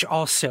Files, which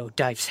also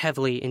dives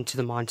heavily into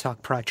the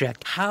Montauk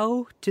Project.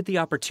 How did the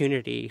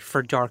opportunity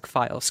for Dark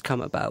Files come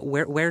about?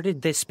 Where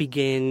did this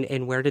begin,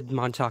 and where did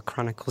Montauk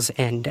Chronicles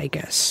end, I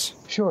guess?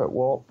 Sure,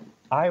 well...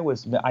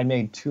 I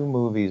made two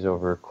movies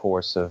over a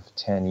course of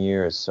 10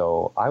 years,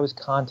 so I was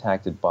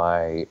contacted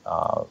by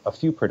a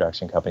few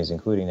production companies,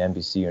 including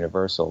NBC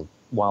Universal,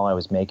 while I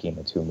was making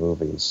the two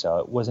movies. So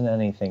it wasn't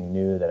anything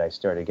new that I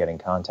started getting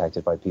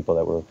contacted by people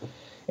that were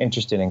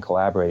interested in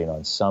collaborating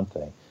on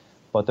something.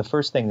 But the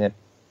first thing that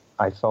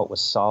I felt was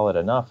solid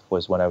enough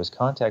was when I was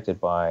contacted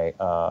by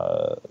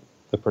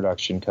the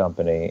production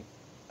company.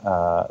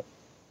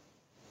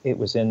 It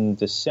was in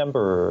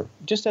December,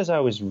 just as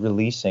I was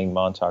releasing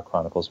Montauk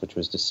Chronicles, which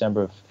was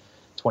December of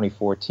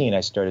 2014,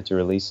 I started to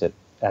release it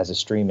as a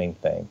streaming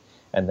thing.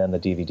 And then the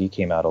DVD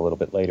came out a little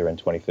bit later in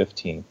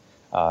 2015,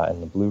 and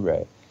the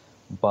Blu-ray.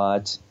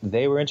 But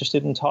they were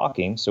interested in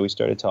talking, so we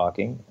started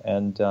talking,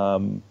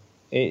 and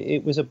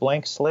it was a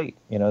blank slate.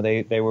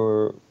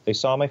 They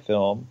saw my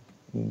film,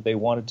 they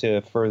wanted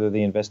to further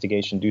the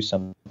investigation, do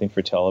something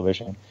for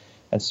television,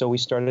 and so we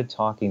started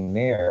talking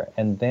there.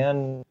 And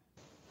then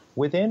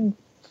within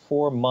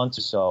 4 months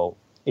or so,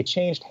 it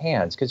changed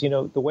hands, because,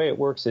 the way it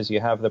works is you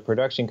have the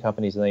production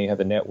companies and then you have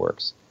the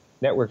networks.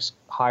 Networks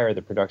hire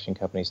the production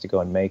companies to go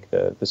and make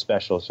the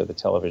specials or the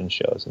television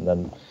shows. And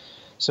then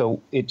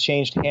So it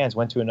changed hands,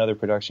 went to another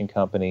production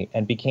company,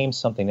 and became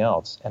something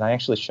else. And I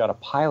actually shot a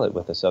pilot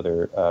with this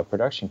other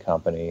production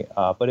company,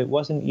 but it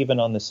wasn't even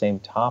on the same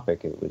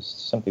topic. It was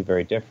something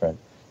very different.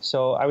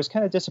 So I was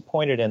kind of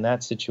disappointed in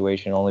that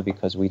situation only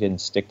because we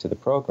didn't stick to the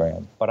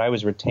program, but I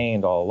was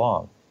retained all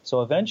along.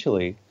 So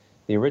eventually,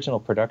 the original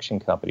production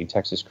company,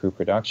 Texas Crew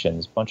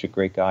Productions, a bunch of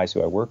great guys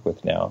who I work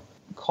with now,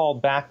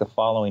 called back the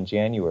following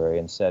January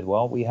and said,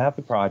 well, we have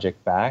the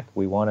project back.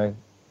 We want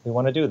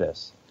to do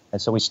this.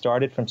 And so we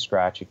started from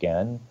scratch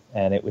again,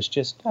 and it was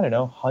just, I don't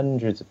know,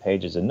 hundreds of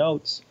pages of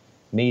notes,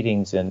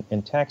 meetings in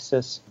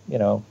Texas,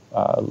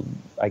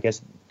 I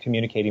guess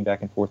communicating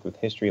back and forth with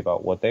history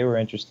about what they were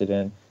interested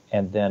in.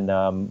 And then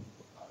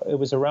it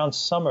was around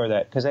summer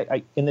that, because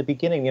I in the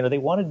beginning, they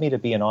wanted me to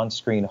be an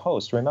on-screen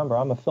host. Remember,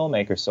 I'm a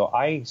filmmaker, so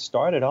I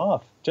started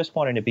off just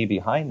wanting to be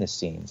behind the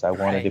scenes. I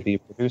wanted to be a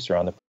producer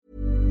on the.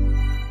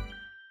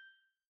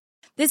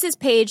 This is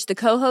Paige, the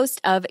co-host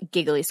of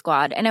Giggly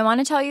Squad, and I want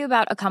to tell you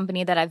about a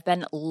company that I've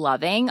been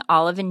loving,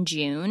 Olive &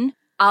 June.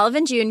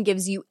 Olive & June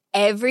gives you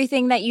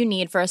everything that you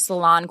need for a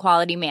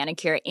salon-quality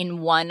manicure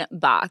in one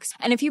box.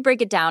 And if you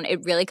break it down,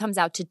 it really comes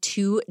out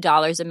to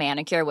 $2 a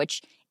manicure,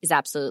 which is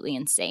absolutely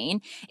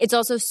insane. It's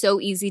also so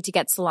easy to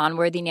get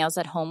salon-worthy nails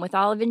at home with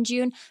Olive &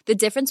 June. The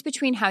difference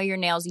between how your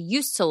nails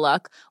used to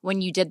look when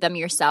you did them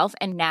yourself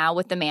and now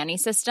with the Mani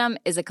system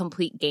is a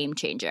complete game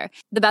changer.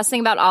 The best thing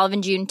about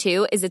Olive & June,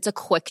 too, is it's a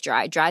quick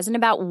dry. Dries in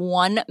about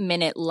 1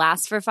 minute,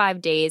 lasts for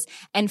 5 days,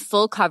 and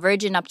full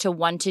coverage in up to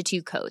 1 to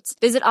 2 coats.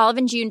 Visit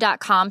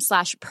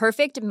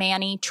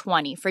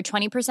oliveandjune.com/perfectmani20 for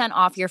 20%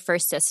 off your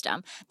first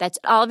system. That's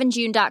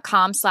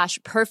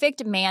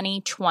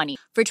oliveandjune.com/perfectmani20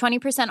 for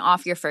 20%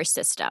 off your first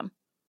system.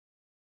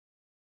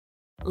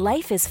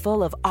 Life is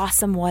full of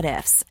awesome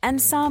what-ifs,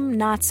 and some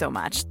not so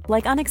much,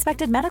 like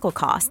unexpected medical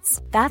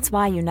costs. That's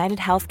why United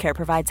Healthcare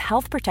provides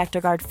Health Protector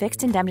Guard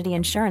fixed indemnity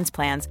insurance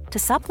plans to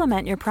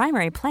supplement your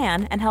primary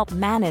plan and help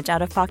manage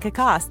out-of-pocket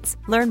costs.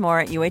 Learn more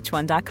at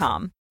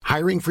uh1.com.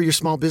 Hiring for your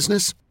small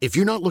business? If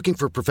you're not looking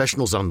for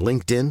professionals on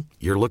LinkedIn,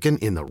 you're looking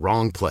in the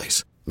wrong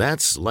place.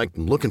 That's like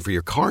looking for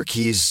your car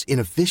keys in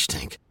a fish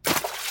tank.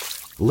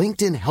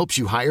 LinkedIn helps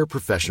you hire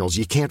professionals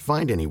you can't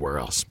find anywhere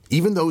else,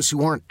 even those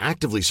who aren't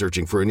actively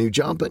searching for a new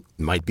job but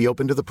might be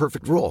open to the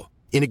perfect role.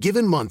 In a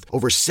given month,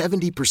 over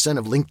 70%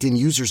 of LinkedIn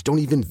users don't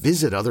even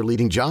visit other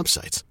leading job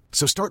sites.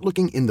 So start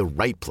looking in the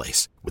right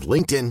place. With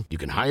LinkedIn, you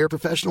can hire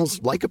professionals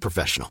like a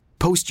professional.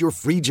 Post your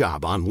free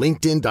job on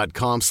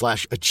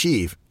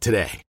linkedin.com/achieve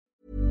today.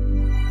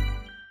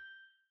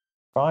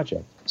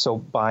 Project. So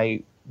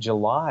by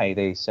July,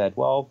 they said,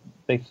 well,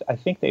 I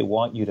think they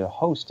want you to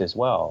host as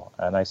well.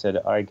 And I said,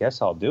 I guess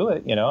I'll do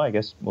it. I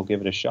guess we'll give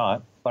it a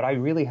shot. But I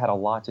really had a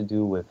lot to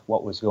do with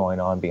what was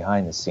going on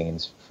behind the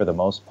scenes for the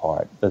most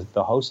part.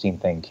 The hosting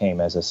thing came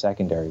as a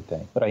secondary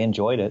thing. But I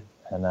enjoyed it,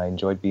 and I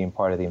enjoyed being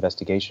part of the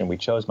investigation. We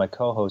chose my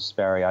co-hosts,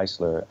 Barry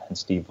Eisler and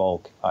Steve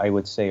Volk, I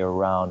would say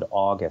around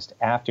August,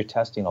 after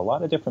testing a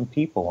lot of different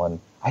people.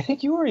 And I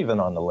think you were even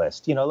on the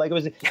list. They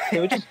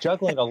were just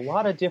juggling a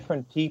lot of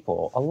different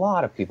people,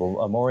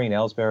 Maureen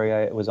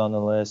Ellsbury was on the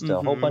list,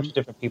 a whole bunch of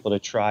different people to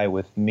try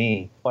with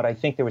me. But I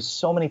think there were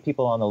so many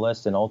people on the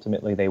list, and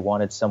ultimately they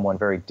wanted someone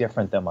very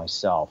different than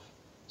myself.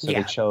 So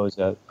they chose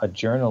a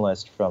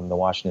journalist from the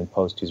Washington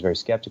Post who's very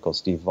skeptical,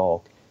 Steve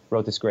Volk,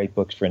 wrote this great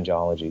book,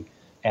 Fringeology,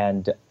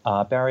 and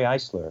Barry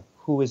Eisler,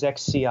 who was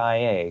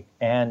ex-CIA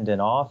and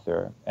an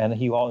author, and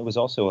he was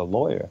also a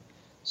lawyer.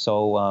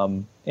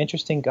 So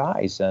interesting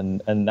guys,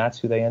 and that's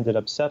who they ended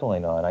up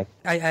settling on.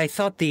 I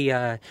thought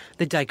the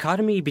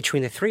dichotomy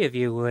between the three of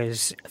you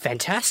was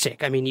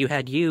fantastic. I mean, you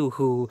had you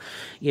who,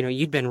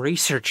 you'd been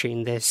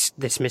researching this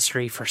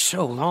mystery for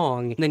so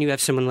long. And then you have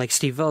someone like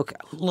Steve Volk,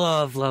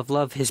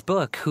 love his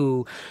book,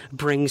 who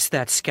brings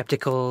that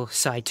skeptical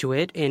side to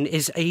it and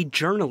is a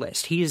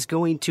journalist. He is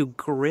going to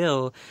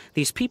grill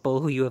these people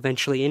who you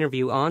eventually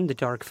interview on the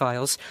Dark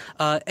Files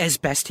as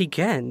best he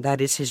can.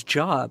 That is his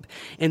job.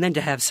 And then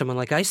to have someone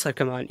like Eisler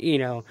come on,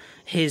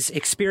 his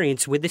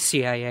experience with the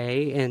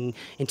CIA and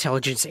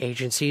intelligence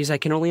agencies, I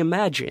can only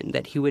imagine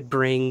that he would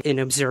bring an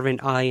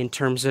observant eye in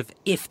terms of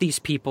if these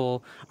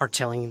people are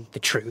telling the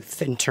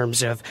truth, in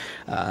terms of,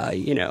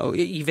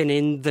 even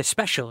in the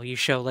special, you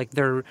show like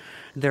their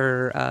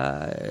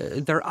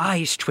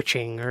eyes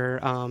twitching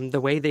or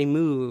the way they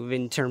move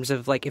in terms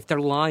of like if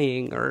they're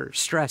lying or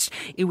stressed.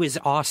 It was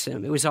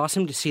awesome. It was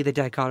awesome to see the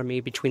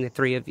dichotomy between the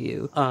three of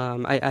you.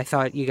 I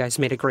thought you guys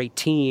made a great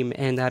team,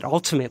 and that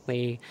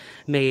ultimately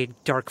made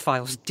Dark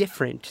Files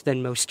different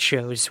than most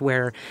shows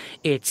where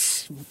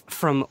it's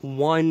from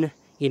one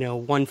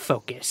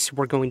focus.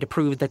 We're going to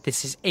prove that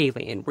this is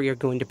alien. We are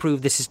going to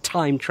prove this is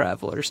time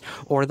travelers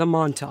or the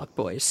Montauk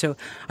Boys. So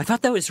I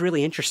thought that was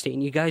really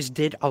interesting. You guys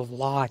did a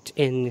lot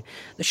in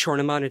the short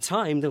amount of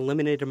time, the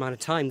limited amount of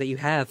time that you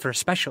have for a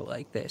special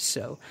like this.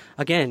 So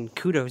again,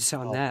 kudos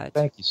on that.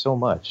 Thank you so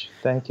much.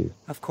 Thank you.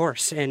 Of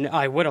course. And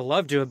I would have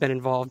loved to have been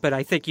involved, but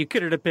I think you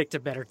could have picked a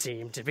better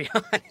team, to be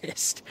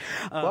honest.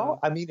 Well,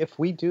 I mean, if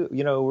we do,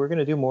 we're going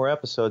to do more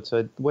episodes.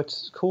 So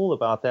what's cool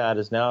about that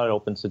is now it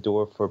opens the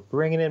door for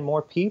bringing in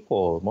more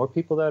people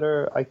that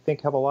are, I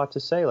think, have a lot to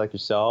say, like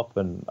yourself.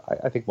 And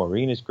I think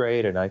Maureen is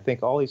great. And I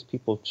think all these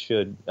people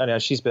should, I know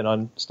she's been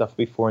on stuff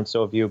before and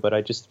so have you, but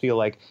I just feel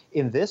like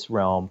in this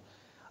realm,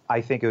 I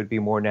think it would be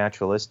more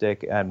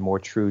naturalistic and more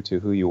true to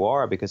who you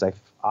are, because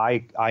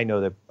I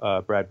know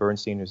that Brad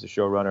Bernstein, who's the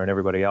showrunner, and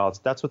everybody else,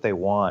 that's what they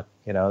want.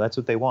 That's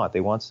what they want.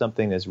 They want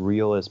something as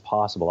real as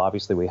possible.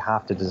 Obviously, we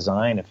have to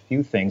design a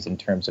few things in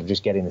terms of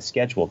just getting the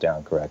schedule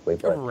down correctly.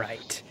 But,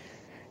 right.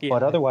 Yeah.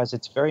 But otherwise,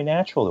 it's very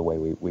natural the way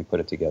we put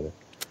it together.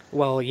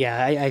 Well,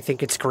 yeah, I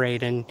think it's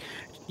great. And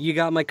you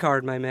got my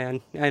card, my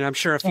man. And I'm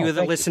sure a few of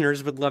the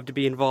listeners would love to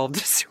be involved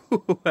as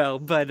well.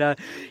 But,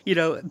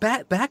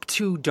 back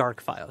to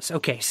Dark Files.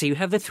 Okay, so you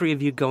have the three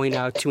of you going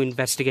out to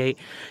investigate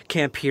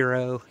Camp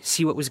Hero,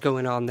 see what was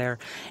going on there.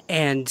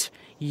 And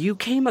you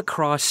came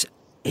across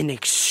an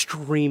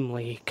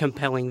extremely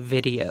compelling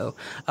video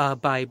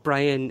by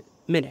Brian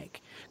Minnick.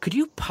 Could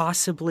you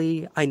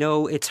possibly, I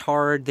know it's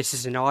hard, this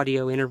is an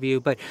audio interview,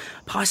 but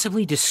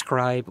possibly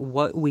describe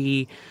what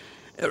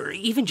or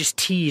even just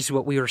tease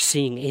what we were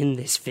seeing in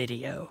this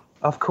video?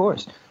 Of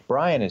course.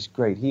 Brian is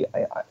great.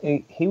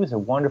 He was a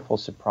wonderful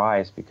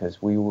surprise,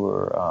 because we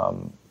were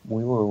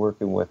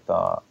working with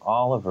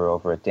Oliver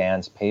over at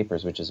Dan's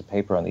Papers, which is a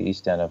paper on the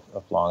east end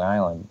of Long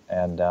Island.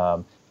 And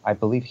I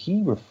believe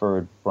he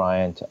referred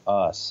Brian to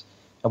us.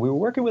 And we were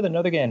working with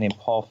another guy named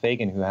Paul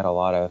Fagan, who had a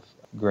lot of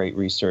great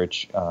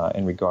research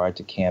in regard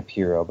to Camp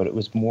Hero, but it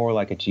was more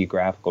like a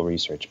geographical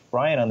research.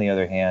 Brian, on the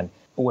other hand,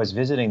 was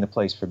visiting the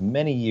place for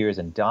many years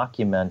and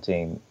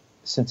documenting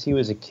since he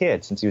was a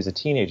kid, since he was a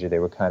teenager. They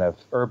were kind of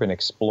urban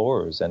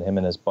explorers, and him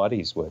and his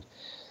buddies would,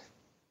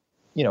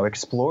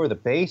 explore the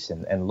base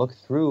and look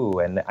through.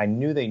 And I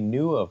knew they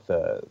knew of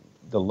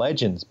the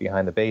legends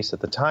behind the base at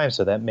the time,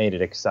 so that made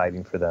it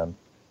exciting for them.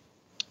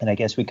 And I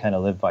guess we kind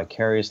of live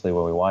vicariously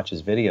when we watch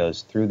his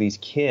videos through these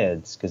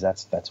kids, because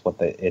that's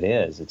what it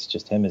is. It's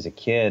just him as a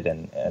kid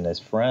and his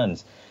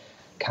friends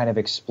kind of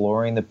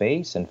exploring the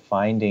base and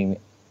finding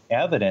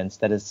evidence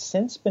that has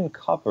since been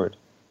covered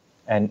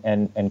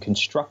and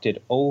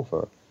constructed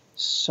over.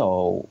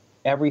 So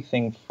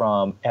everything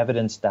from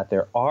evidence that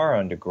there are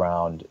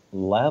underground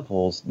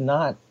levels,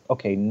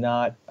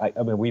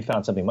 we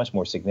found something much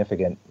more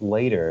significant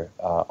later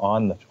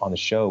on the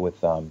show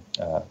with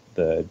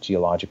the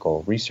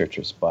geological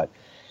researchers. But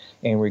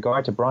in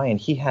regard to Brian,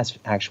 he has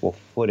actual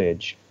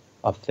footage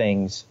of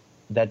things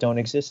that don't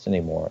exist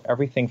anymore.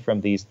 Everything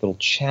from these little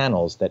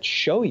channels that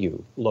show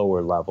you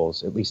lower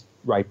levels, at least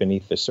right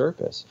beneath the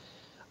surface,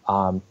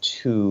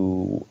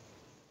 to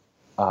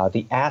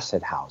the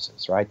acid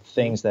houses, right?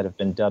 Things that have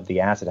been dubbed the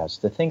acid houses,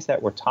 the things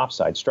that were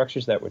topside,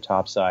 structures that were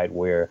topside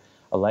where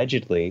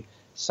allegedly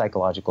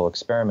psychological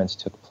experiments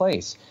took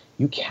place.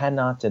 You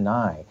cannot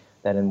deny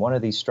that in one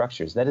of these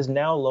structures that is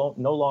now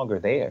no longer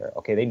there.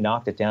 Okay, they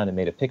knocked it down and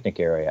made a picnic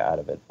area out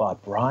of it.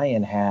 But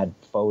Brian had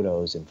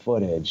photos and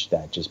footage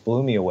that just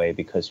blew me away,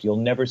 because you'll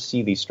never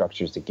see these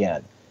structures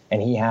again.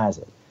 And he has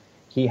it.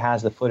 He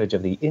has the footage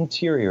of the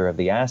interior of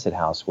the acid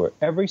house, where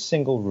every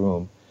single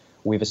room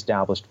we've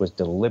established was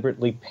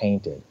deliberately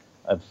painted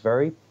a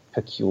very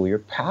peculiar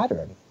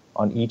pattern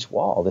on each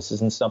wall. This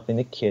isn't something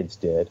that kids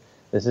did.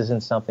 This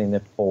isn't something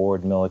that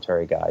bored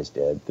military guys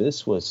did.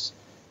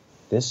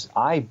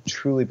 I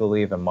truly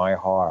believe in my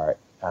heart,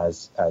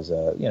 as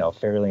a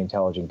fairly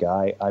intelligent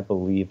guy, I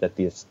believe that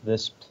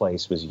this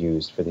place was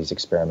used for these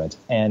experiments.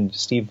 And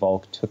Steve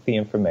Volk took the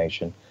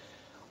information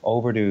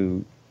over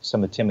to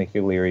some of Timothy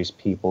Leary's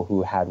people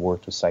who had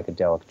worked with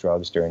psychedelic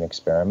drugs during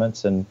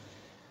experiments, and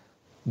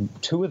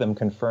two of them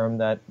confirmed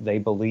that they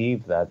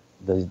believe that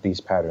these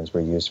patterns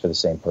were used for the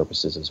same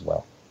purposes as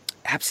well.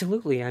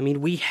 Absolutely. I mean,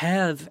 we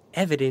have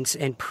evidence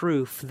and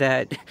proof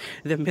that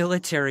the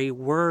military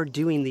were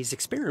doing these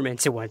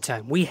experiments at one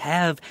time. We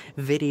have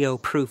video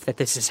proof that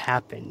this has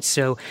happened.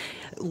 So,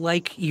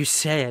 like you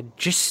said,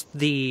 just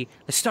the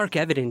stark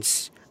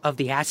evidence of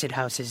the acid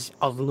houses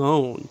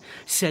alone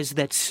says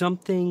that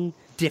something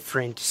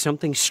different,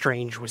 something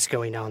strange was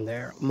going on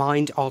there.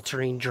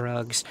 Mind-altering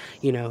drugs,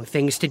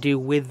 things to do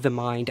with the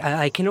mind.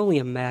 I can only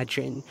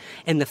imagine.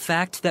 And the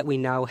fact that we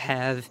now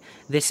have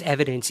this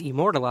evidence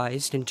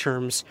immortalized in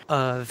terms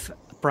of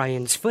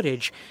Brian's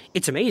footage,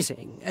 it's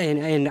amazing.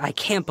 And I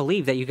can't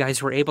believe that you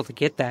guys were able to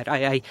get that.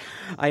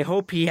 I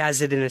hope he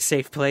has it in a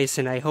safe place,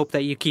 and I hope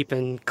that you keep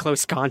in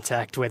close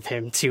contact with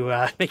him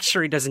to make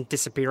sure he doesn't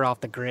disappear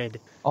off the grid.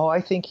 Oh,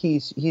 I think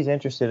he's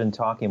interested in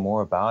talking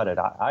more about it.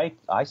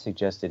 I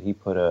suggested he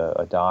put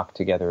a doc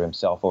together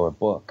himself, or a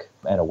book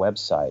and a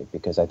website,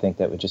 because I think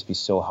that would just be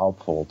so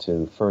helpful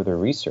to further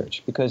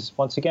research. Because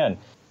once again,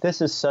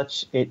 this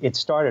is it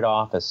started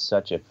off as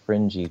such a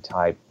fringy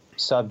type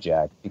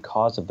subject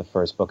because of the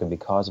first book and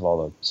because of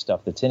all the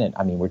stuff that's in it.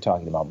 I mean, we're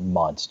talking about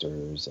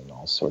monsters and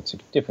all sorts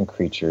of different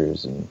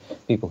creatures and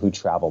people who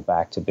travel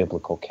back to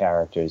biblical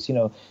characters.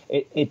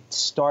 It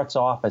starts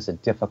off as a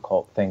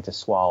difficult thing to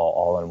swallow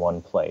all in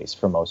one place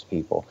for most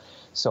people.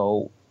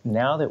 So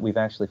now that we've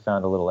actually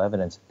found a little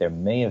evidence that there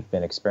may have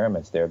been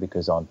experiments there,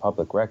 because on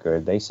public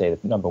record, they say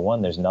that, number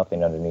one, there's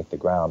nothing underneath the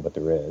ground, but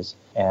there is.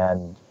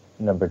 And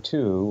number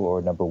two,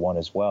 or number one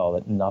as well,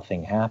 that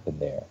nothing happened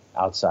there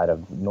outside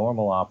of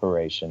normal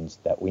operations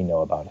that we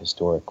know about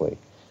historically.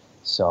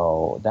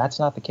 So that's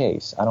not the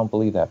case. I don't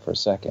believe that for a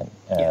second.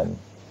 And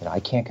I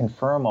can't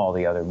confirm all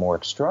the other more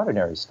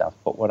extraordinary stuff,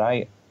 but what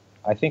I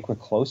think we're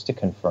close to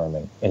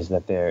confirming is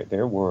that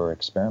there were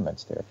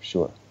experiments there for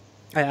sure.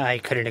 I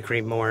couldn't agree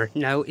more.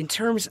 Now, in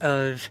terms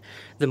of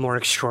the more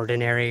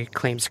extraordinary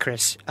claims,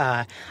 Chris,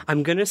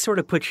 I'm going to sort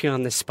of put you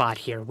on the spot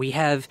here. We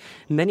have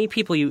many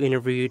people you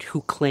interviewed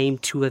who claim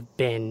to have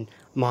been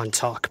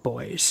Montauk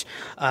boys.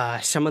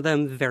 Some of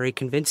them very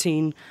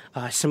convincing,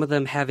 some of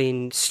them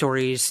having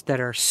stories that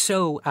are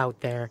so out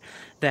there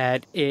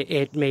that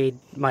it made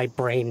my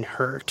brain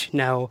hurt.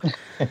 Now,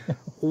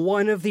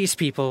 one of these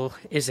people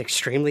is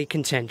extremely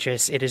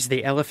contentious. It is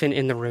the elephant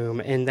in the room,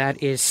 and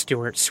that is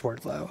Stuart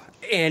Swerdlow.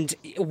 And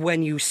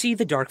when you see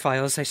The Dark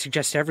Files, I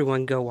suggest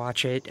everyone go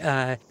watch it.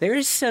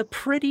 There's a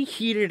pretty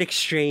heated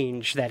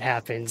exchange that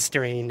happens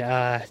during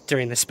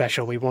the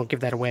special. We won't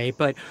give that away,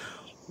 but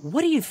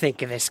what do you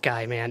think of this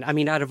guy, man? I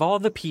mean, out of all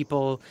the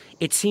people,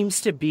 it seems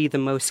to be the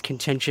most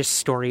contentious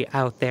story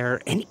out there,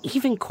 and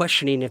even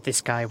questioning if this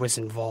guy was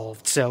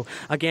involved. So,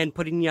 again,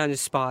 putting you on the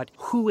spot,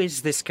 who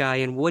is this guy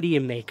and what do you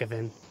make of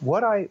him?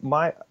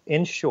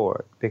 In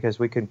short, because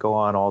we could go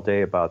on all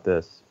day about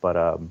this,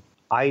 but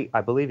I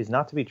believe he's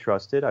not to be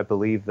trusted. I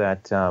believe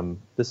that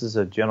this is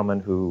a gentleman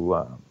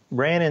who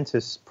ran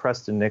into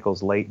Preston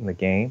Nichols late in the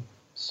game,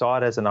 saw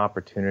it as an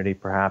opportunity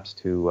perhaps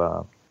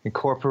to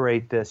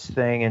incorporate this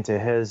thing into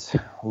his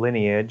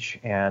lineage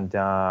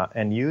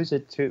and use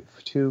it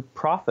to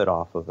profit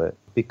off of it.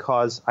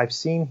 Because I've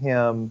seen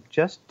him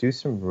just do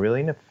some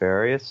really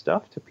nefarious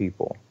stuff to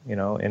people,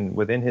 and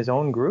within his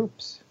own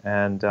groups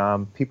and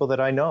people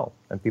that I know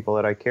and people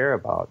that I care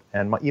about,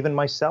 and even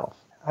myself.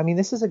 I mean,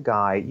 this is a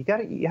guy,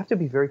 you have to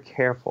be very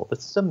careful.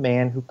 This is a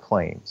man who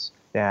claims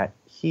that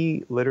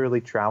he literally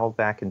traveled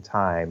back in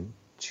time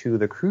to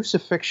the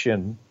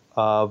crucifixion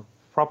of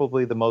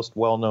probably the most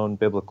well-known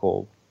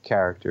biblical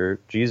character,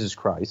 Jesus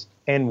Christ,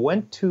 and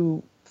went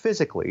to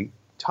physically,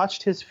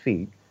 touched his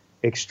feet,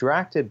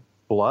 extracted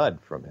blood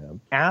from him,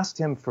 asked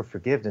him for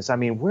forgiveness. I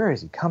mean, where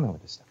is he coming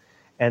with this stuff?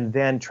 And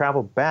then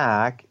traveled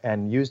back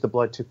and used the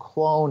blood to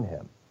clone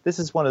him. This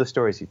is one of the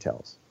stories he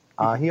tells.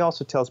 He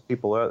also tells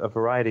people a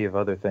variety of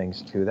other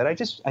things, too, that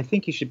I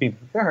think you should be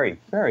very,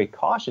 very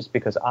cautious,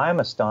 because I'm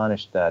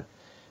astonished that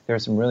there are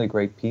some really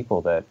great people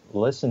that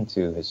listen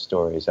to his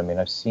stories. I mean,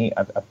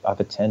 I've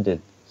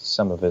attended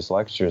some of his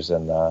lectures,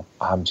 and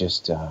I'm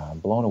just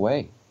blown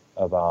away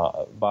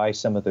by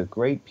some of the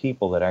great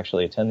people that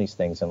actually attend these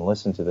things and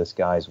listen to this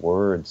guy's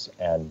words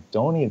and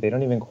they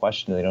don't even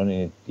question, they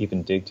don't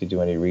even dig to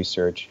do any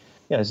research.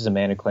 This is a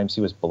man who claims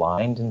he was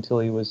blind until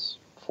he was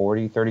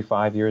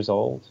 35 years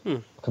old,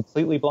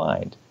 completely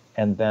blind.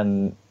 And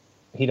then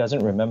he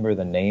doesn't remember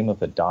the name of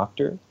the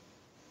doctor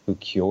who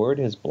cured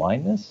his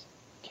blindness,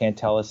 can't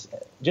tell us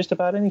just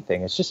about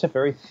anything. It's just a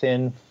very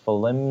thin,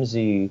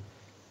 flimsy,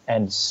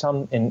 and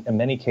in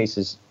many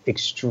cases,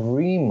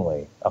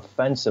 extremely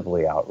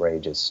offensively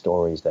outrageous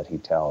stories that he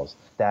tells,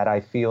 that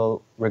I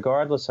feel,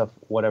 regardless of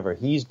whatever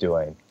he's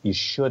doing, you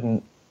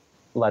shouldn't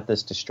let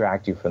this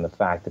distract you from the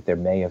fact that there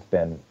may have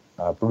been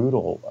a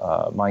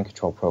brutal mind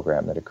control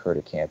program that occurred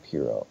at Camp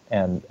Hero.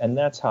 And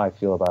that's how I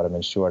feel about him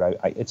in short.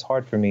 It's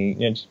hard for me,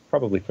 it's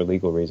probably for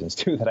legal reasons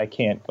too, that I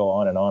can't go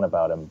on and on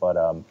about him, but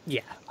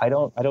I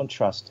don't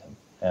trust him.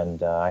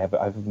 And I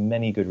have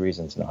many good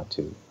reasons not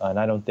to. And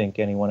I don't think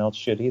anyone else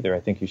should either. I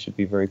think you should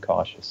be very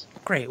cautious.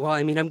 Great. Well,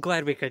 I mean, I'm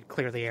glad we could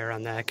clear the air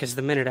on that, because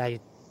the minute I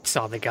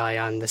saw the guy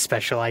on the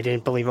special, I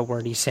didn't believe a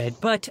word he said.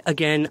 But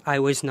again, I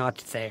was not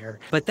there.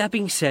 But that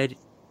being said,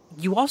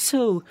 you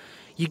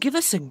give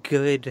us a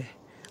good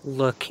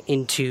look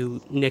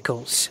into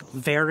Nichols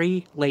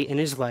very late in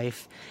his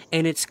life,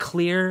 and it's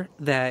clear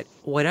that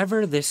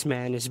whatever this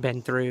man has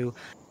been through,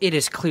 it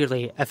has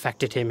clearly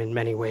affected him in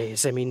many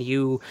ways. I mean,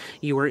 you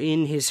were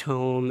in his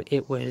home.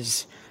 It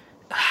was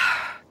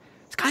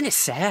it's kind of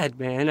sad,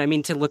 man. I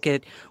mean, to look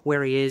at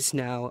where he is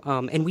now.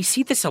 And we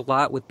see this a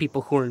lot with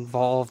people who are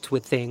involved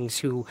with things,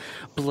 who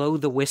blow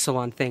the whistle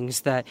on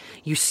things, that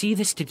you see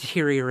this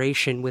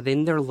deterioration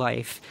within their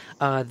life.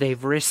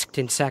 They've risked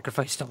and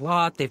sacrificed a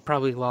lot. They've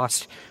probably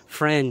lost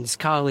friends,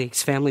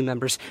 colleagues, family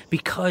members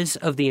because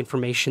of the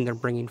information they're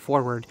bringing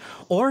forward.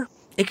 Or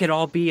it could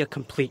all be a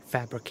complete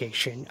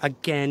fabrication.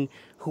 Again,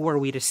 who are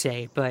we to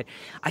say? But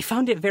I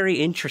found it very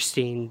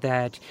interesting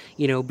that,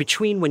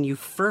 between when you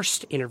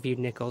first interviewed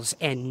Nichols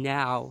and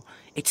now,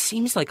 it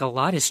seems like a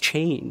lot has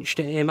changed.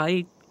 Am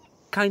I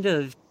on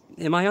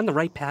the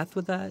right path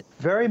with that?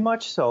 Very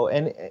much so.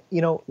 And,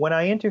 when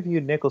I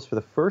interviewed Nichols for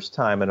the first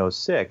time in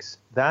 2006,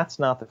 that's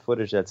not the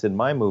footage that's in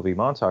my movie,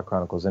 Montauk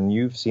Chronicles. And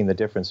you've seen the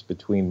difference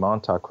between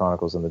Montauk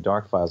Chronicles and The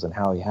Dark Files and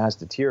how he has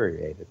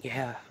deteriorated.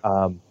 Yeah.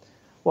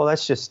 Well,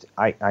 that's just,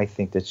 I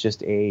think that's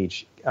just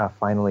age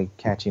finally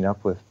catching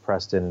up with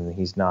Preston, and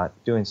he's not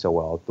doing so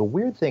well. The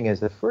weird thing is,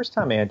 the first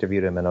time I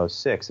interviewed him in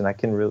 2006, and I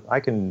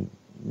can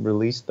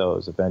released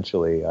those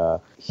eventually.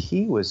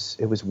 It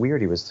was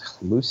weird. He was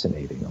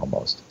hallucinating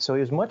almost. So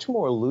he was much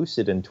more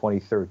lucid in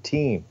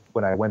 2013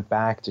 when I went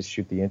back to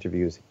shoot the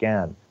interviews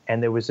again.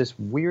 And there was this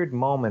weird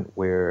moment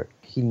where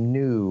he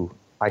knew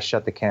I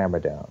shut the camera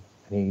down.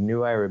 And he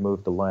knew I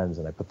removed the lens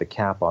and I put the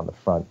cap on the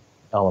front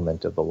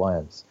element of the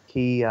lens.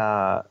 He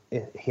had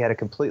a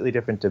completely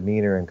different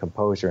demeanor and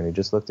composure, and he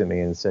just looked at me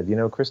and said,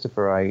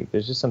 Christopher,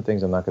 there's just some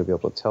things I'm not going to be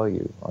able to tell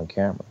you on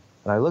camera.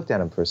 And I looked at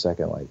him for a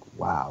second like,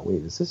 wow,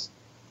 wait, is this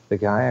the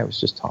guy I was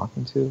just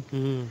talking to?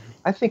 Mm.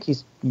 I think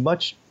he's a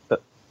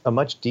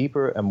much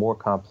deeper and more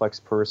complex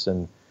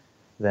person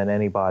than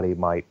anybody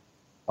might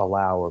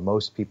allow, or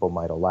most people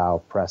might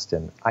allow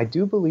Preston. I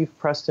do believe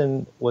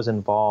Preston was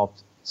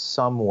involved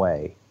some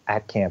way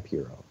at Camp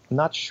Hero. I'm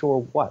not sure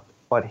what,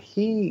 but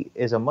he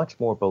is a much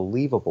more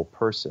believable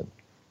person,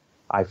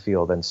 I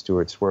feel, than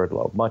Stuart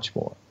Swerdlow, much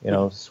more.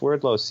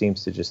 Swerdlow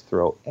seems to just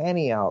throw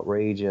any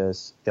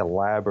outrageous,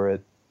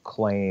 elaborate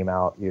claim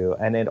out you,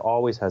 and it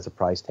always has a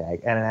price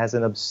tag, and it has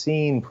an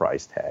obscene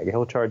price tag.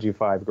 He'll charge you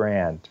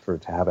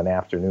 $5,000 to have an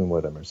afternoon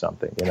with him or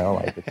something,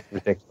 like it's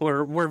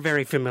ridiculous. We're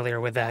very familiar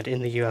with that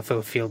in the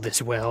UFO field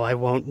as well. I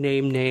won't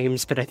name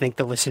names, but I think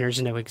the listeners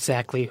know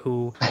exactly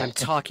who I'm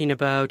talking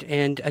about.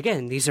 And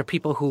again, these are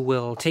people who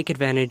will take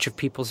advantage of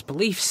people's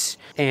beliefs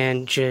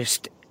and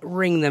just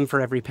wring them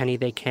for every penny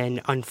they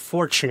can.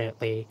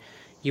 Unfortunately,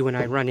 you and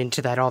I run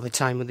into that all the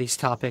time with these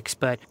topics,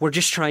 but we're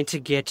just trying to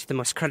get the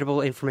most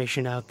credible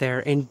information out there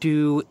and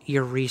do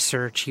your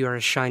research. You're a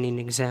shining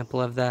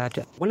example of that.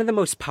 One of the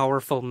most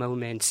powerful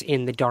moments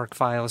in the Dark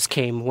Files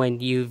came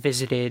when you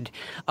visited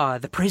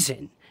the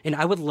prison, and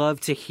I would love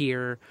to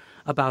hear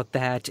about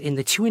that and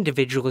the two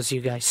individuals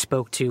you guys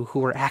spoke to who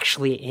were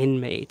actually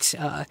inmates.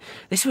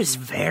 This was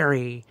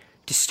very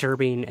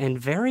disturbing and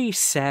very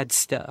sad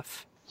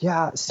stuff.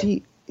 Yeah,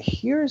 see,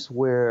 here's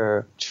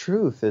where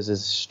truth is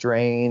as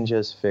strange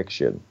as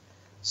fiction.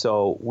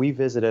 So we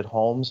visited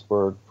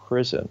Holmesburg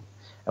Prison,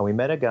 and we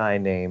met a guy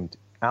named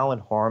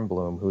Alan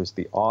Hornblum, who is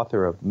the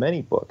author of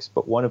many books,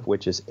 but one of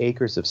which is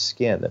Acres of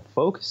Skin, that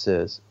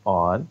focuses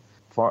on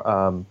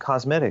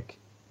cosmetic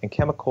and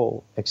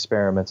chemical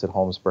experiments at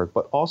Holmesburg,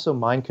 but also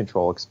mind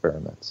control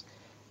experiments.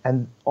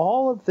 And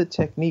all of the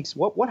techniques,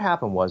 what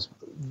happened was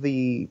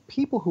the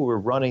people who were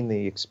running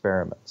the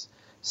experiments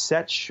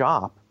set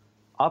shop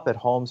up at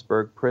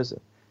Holmesburg Prison,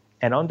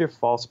 and under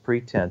false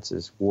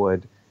pretenses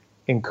would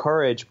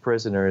encourage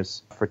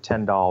prisoners for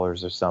 $10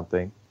 or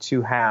something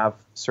to have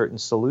certain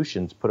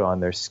solutions put on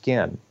their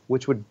skin,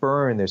 which would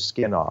burn their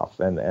skin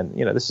off. And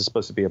this is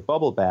supposed to be a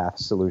bubble bath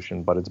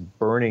solution, but it's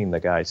burning the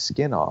guy's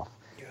skin off.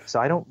 Yeah. So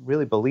I don't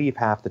really believe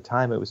half the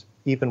time it was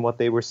even what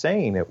they were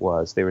saying it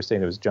was. They were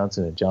saying it was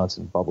Johnson &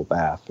 Johnson bubble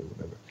bath or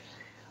whatever.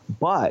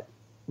 But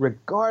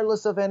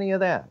regardless of any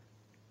of that,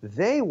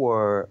 they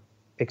were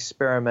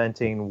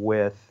experimenting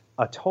with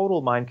a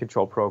total mind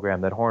control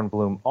program that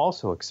Hornblum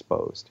also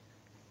exposed.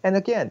 And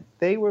again,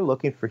 they were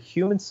looking for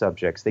human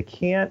subjects. They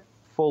can't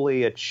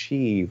fully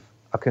achieve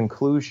a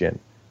conclusion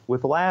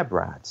with lab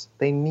rats.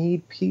 They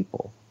need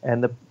people.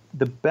 And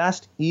the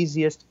best,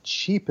 easiest,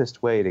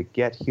 cheapest way to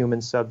get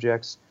human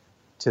subjects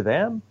to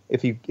them,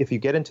 if you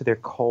get into their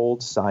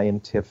cold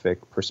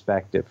scientific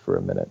perspective for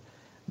a minute,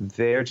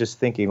 they're just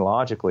thinking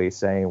logically,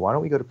 saying, why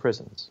don't we go to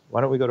prisons?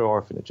 Why don't we go to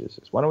orphanages?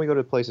 Why don't we go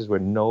to places where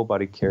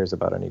nobody cares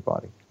about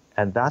anybody?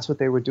 And that's what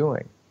they were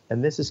doing.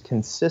 And this is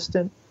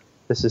consistent.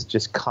 This is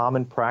just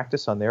common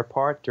practice on their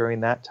part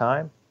during that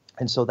time.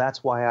 And so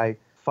that's why I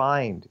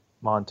find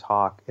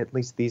Montauk, at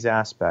least these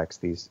aspects,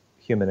 these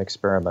human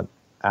experiment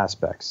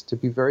aspects, to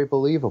be very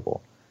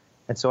believable.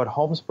 And so at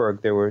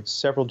Holmesburg, there were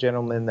several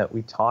gentlemen that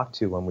we talked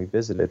to when we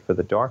visited for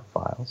the Dark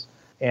Files.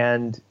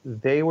 And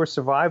they were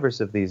survivors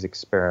of these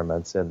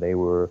experiments, and they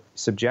were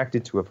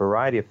subjected to a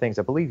variety of things.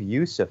 I believe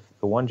Yusuf,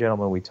 the one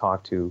gentleman we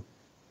talked to,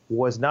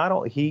 was not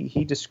only,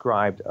 he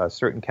described a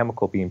certain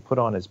chemical being put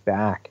on his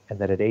back, and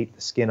that it ate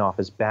the skin off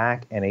his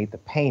back and ate the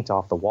paint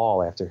off the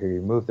wall after he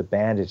removed the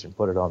bandage and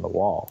put it on the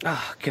wall.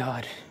 Oh,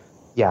 God.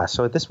 Yeah,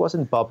 so this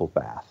wasn't bubble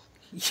bath.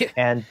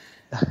 Yeah.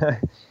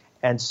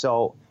 And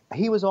so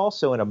he was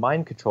also in a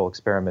mind control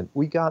experiment.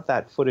 We got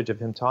that footage of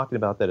him talking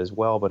about that as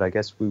well, but I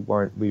guess we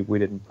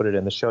didn't put it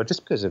in the show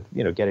just because of,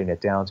 getting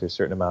it down to a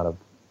certain amount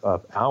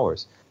of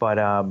hours. But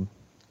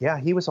yeah,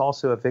 he was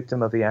also a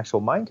victim of the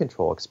actual mind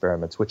control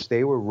experiments, which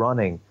they were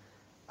running,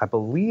 I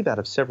believe, out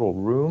of several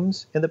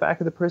rooms in the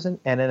back of the prison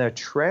and in a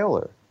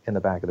trailer in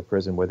the back of the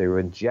prison where they were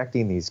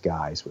injecting these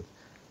guys with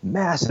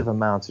massive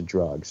amounts of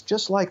drugs,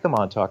 just like the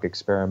Montauk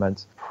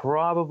experiments,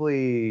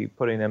 probably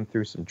putting them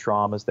through some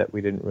traumas that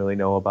we didn't really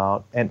know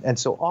about. And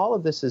so all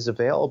of this is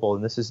available,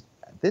 and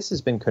this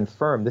has been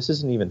confirmed. This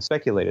isn't even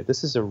speculated.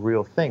 This is a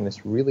real thing.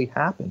 This really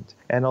happened.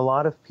 And a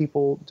lot of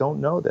people don't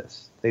know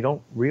this. They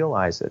don't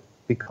realize it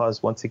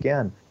because, once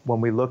again,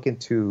 when we look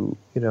into,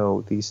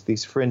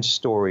 these fringe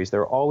stories,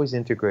 they're always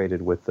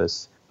integrated with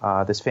this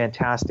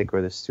fantastic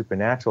or this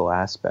supernatural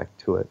aspect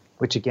to it,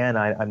 which again,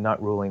 I'm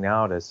not ruling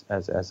out as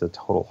a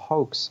total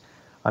hoax.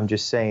 I'm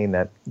just saying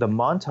that the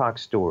Montauk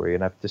story,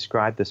 and I've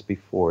described this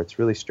before, it's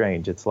really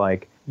strange. It's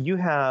like you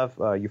have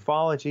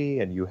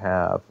ufology and you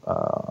have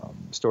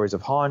stories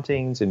of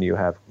hauntings and you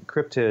have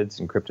cryptids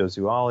and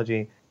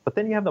cryptozoology, but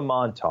then you have the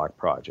Montauk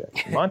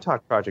Project. The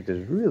Montauk Project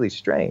is really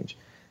strange.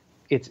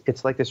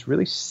 It's like this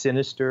really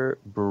sinister,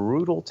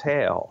 brutal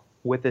tale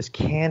with this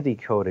candy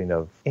coating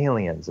of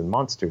aliens and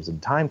monsters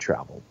and time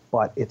travel,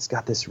 but it's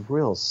got this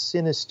real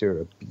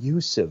sinister,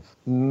 abusive,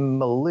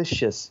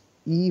 malicious,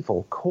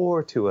 evil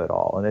core to it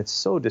all, and it's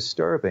so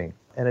disturbing,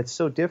 and it's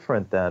so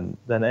different than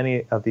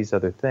any of these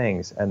other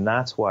things, and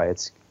that's why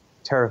it's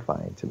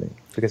terrifying to me,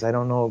 because I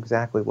don't know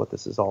exactly what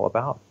this is all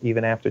about,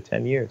 even after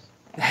 10 years.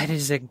 That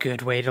is a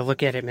good way to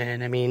look at it,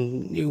 man. I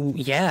mean,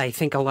 yeah, I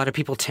think a lot of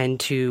people tend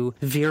to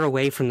veer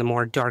away from the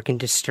more dark and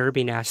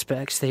disturbing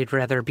aspects. They'd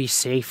rather be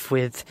safe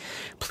with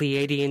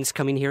Pleiadians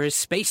coming here as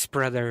space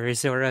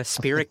brothers or a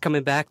spirit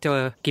coming back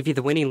to give you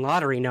the winning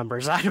lottery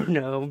numbers. I don't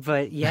know.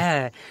 But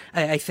yeah,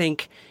 I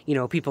think, you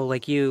know, people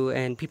like you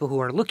and people who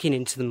are looking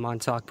into the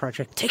Montauk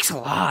Project, it takes a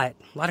lot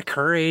of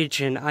courage.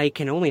 And I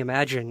can only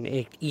imagine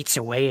it eats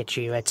away at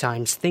you at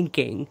times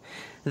thinking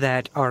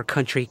that our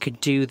country could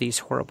do these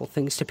horrible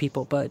things to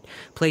people. But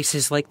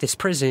places like this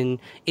prison,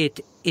 it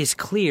is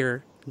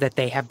clear that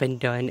they have been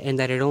done and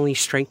that it only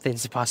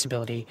strengthens the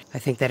possibility, I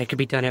think, that it could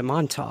be done at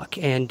Montauk.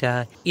 And,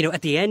 you know,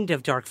 at the end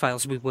of Dark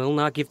Files, we will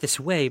not give this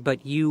away,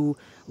 but you,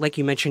 like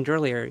you mentioned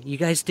earlier, you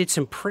guys did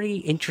some pretty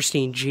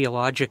interesting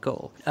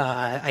geological,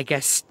 I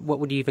guess, what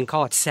would you even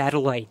call it,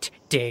 satellite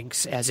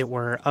digs, as it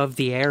were, of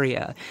the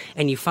area.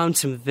 And you found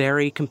some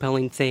very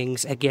compelling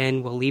things.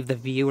 Again, we'll leave the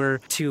viewer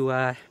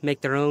to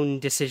make their own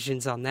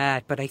decisions on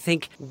that. But I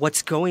think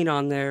what's going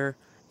on there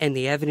and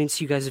the evidence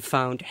you guys have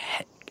found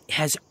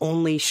has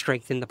only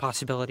strengthened the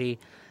possibility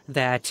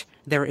that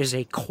there is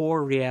a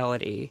core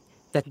reality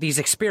that these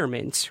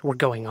experiments were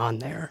going on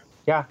there.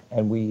 Yeah,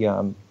 and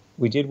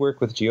we did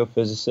work with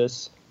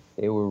geophysicists.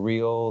 They were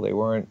real. They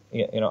weren't,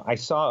 you know,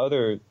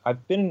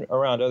 I've been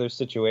around other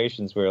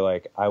situations where,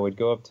 like, I would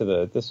go up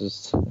to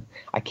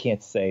I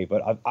can't say,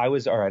 but I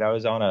was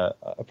on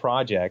a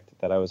project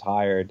that I was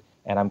hired,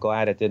 and I'm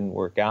glad it didn't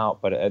work out,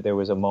 but there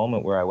was a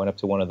moment where I went up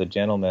to one of the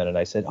gentlemen and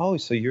I said, "Oh,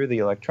 so you're the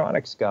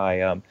electronics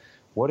guy.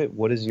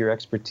 What is your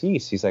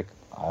expertise?" He's like,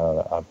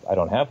 I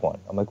don't have one.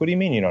 I'm like, "What do you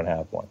mean you don't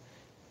have one?"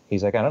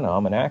 He's like, "I don't know.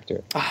 I'm an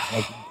actor." I'm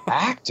like,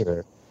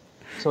 actor?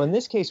 So in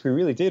this case, we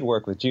really did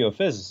work with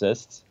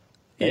geophysicists.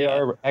 They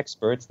are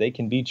experts. They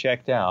can be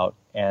checked out.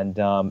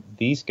 And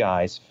these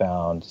guys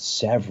found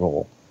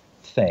several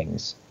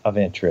things of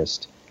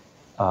interest,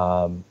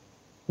 one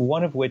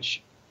of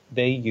which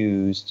they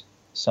used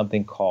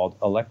something called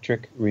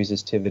electric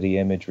resistivity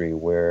imagery,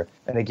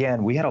 and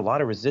again, we had a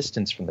lot of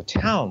resistance from the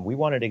town. We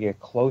wanted to get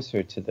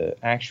closer to the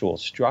actual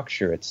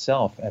structure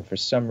itself, and for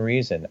some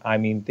reason, I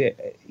mean,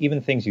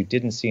 even things you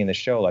didn't see in the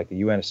show, like the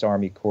U.S.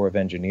 Army Corps of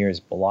Engineers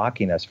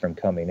blocking us from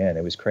coming in,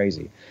 it was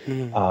crazy.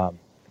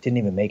 Didn't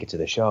even make it to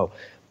the show,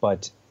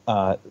 but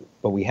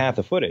we have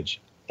the footage.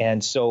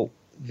 And so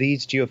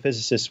these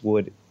geophysicists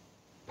would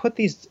put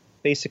these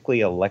basically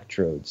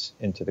electrodes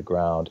into the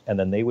ground, and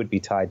then they would be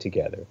tied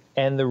together.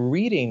 And the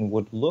reading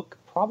would look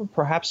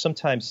perhaps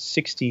sometimes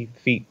 60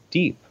 feet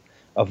deep,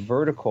 a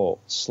vertical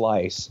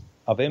slice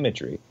of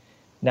imagery.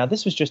 Now,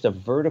 this was just a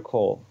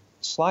vertical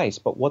slice,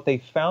 but what they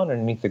found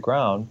underneath the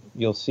ground,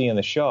 you'll see in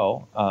the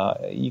show,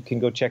 you can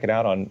go check it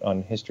out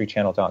on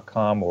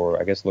historychannel.com, or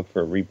I guess look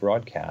for a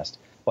rebroadcast.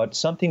 But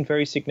something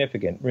very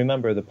significant.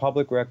 Remember, the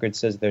public record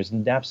says there's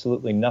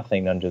absolutely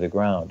nothing under the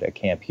ground at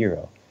Camp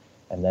Hero.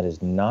 And that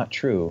is not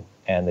true,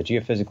 and the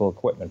geophysical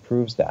equipment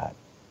proves that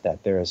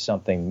there is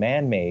something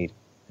man-made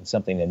and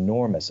something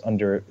enormous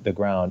under the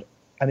ground.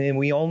 I mean,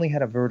 we only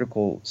had a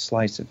vertical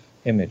slice of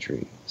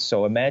imagery.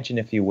 So imagine,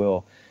 if you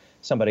will,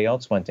 somebody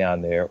else went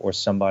down there, or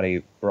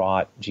somebody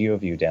brought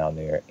GeoView down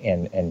there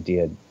and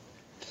did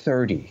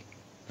 30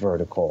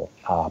 vertical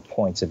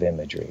points of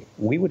imagery.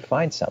 We would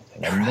find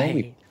something.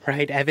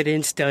 Right.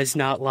 Evidence does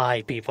not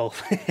lie, people.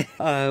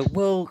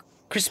 Well,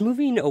 Chris,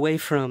 moving away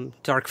from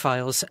Dark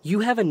Files, you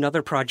have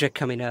another project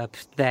coming up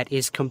that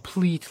is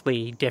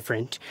completely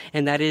different,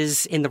 and that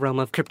is in the realm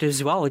of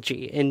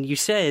cryptozoology. And you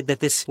said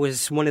that this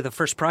was one of the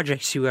first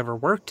projects you ever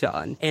worked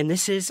on. And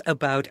this is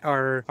about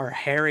our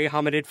hairy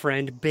hominid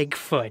friend,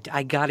 Bigfoot.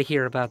 I gotta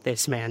hear about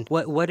this, man.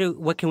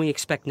 What can we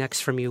expect next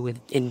from you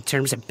in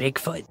terms of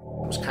Bigfoot? It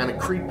was kind of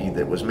creepy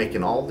that was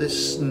making all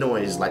this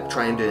noise, like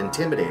trying to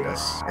intimidate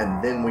us.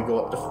 And then we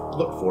go up to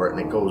look for it, and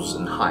it goes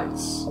and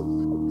hides.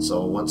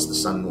 So once the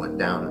sun went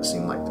down, it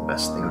seemed like the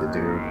best thing to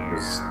do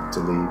was to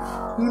leave.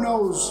 Who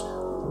knows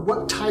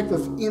what type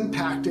of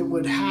impact it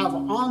would have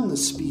on the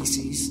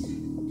species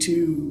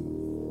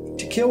to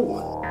kill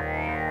one.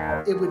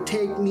 It would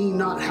take me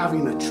not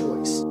having a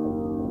choice.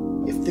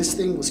 If this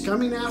thing was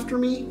coming after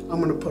me,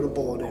 I'm going to put a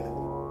bullet in it.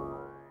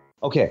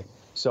 Okay,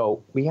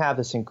 so we have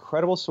this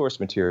incredible source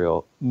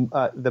material.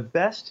 The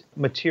best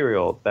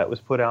material that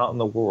was put out in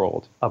the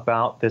world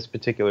about this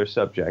particular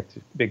subject,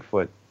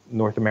 Bigfoot,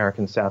 North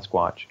American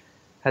Sasquatch,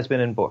 has been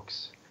in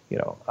books,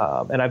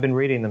 and I've been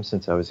reading them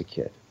since I was a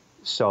kid.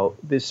 So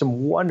there's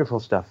some wonderful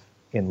stuff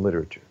in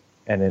literature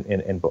and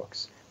in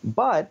books,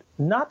 but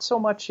not so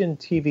much in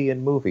TV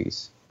and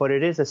movies. But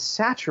it is a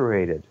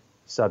saturated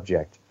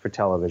subject for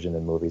television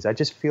and movies. I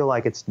just feel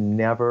like it's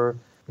never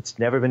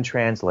been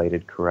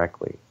translated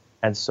correctly.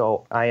 And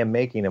so I am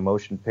making a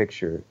motion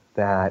picture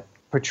that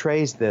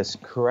portrays this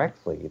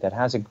correctly, that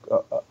has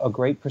a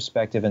great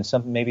perspective and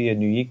maybe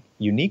a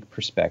unique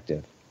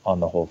perspective on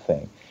the whole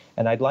thing.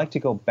 And I'd like to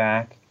go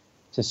back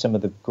to some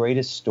of the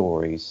greatest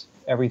stories,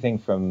 everything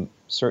from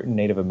certain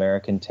Native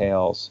American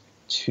tales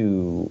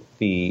to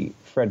the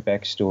Fred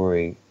Beck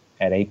story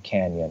at Ape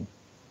Canyon,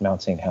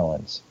 Mount St.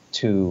 Helens,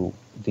 to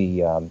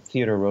the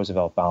Theodore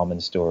Roosevelt Bauman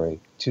story,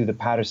 to the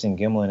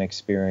Patterson-Gimlin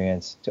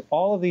experience, to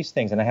all of these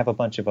things. And I have a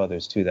bunch of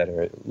others, too, that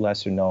are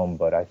lesser known,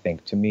 but I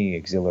think, to me,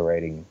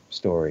 exhilarating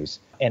stories,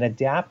 and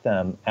adapt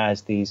them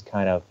as these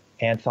kind of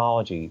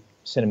anthology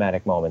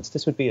cinematic moments.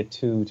 This would be a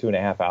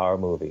 2.5 hour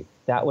movie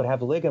that would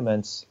have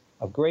ligaments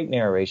of great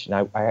narration.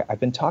 I've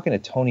been talking to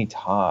Tony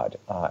Todd,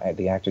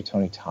 the actor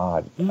Tony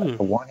Todd. I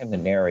want him to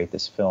narrate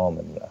this film,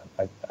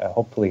 and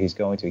hopefully he's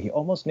going to. He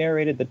almost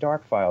narrated The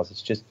Dark Files.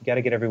 It's just, you got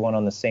to get everyone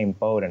on the same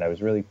boat, and I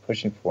was really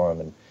pushing for him,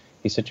 and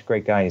he's such a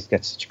great guy. He's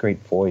got such a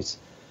great voice.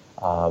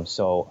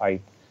 So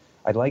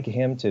I'd like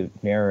him to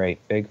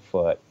narrate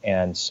Bigfoot,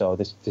 and so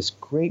this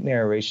great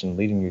narration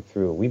leading you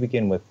through. We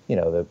begin with,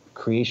 the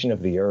creation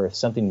of the earth,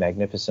 something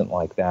magnificent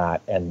like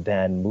that, and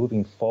then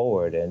moving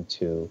forward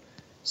into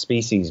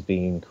species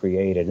being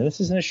created. And this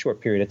is in a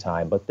short period of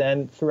time, but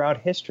then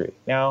throughout history.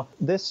 Now,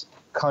 this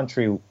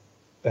country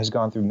has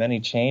gone through many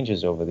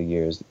changes over the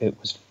years. It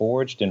was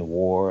forged in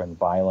war and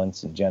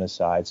violence and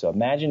genocide. So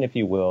imagine, if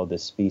you will,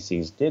 this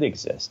species did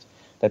exist,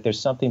 that there's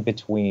something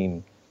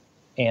between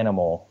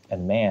animal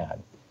and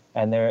man.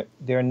 And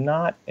they're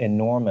not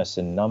enormous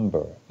in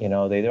number.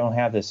 They don't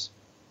have this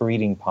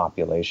breeding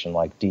population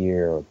like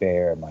deer or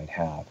bear might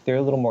have. They're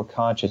a little more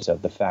conscious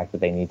of the fact that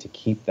they need to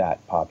keep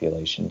that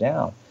population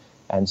down.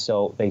 And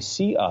so they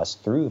see us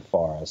through the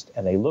forest,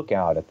 and they look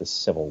out at the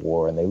Civil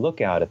War, and they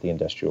look out at the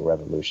Industrial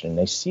Revolution, and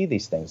they see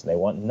these things, and they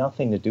want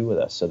nothing to do with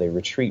us. So they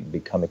retreat and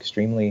become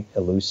extremely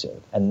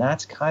elusive. And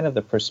that's kind of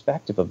the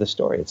perspective of the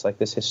story. It's like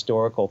this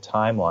historical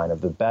timeline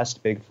of the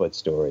best Bigfoot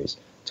stories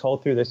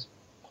told through this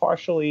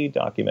partially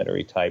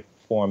documentary type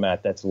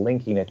format that's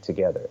linking it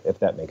together, if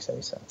that makes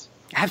any sense.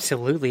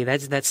 Absolutely.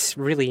 That's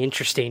really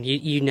interesting.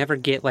 You never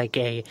get like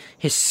a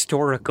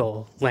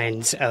historical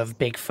lens of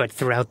Bigfoot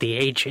throughout the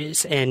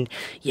ages. And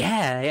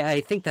yeah, I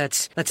think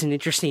that's an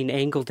interesting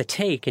angle to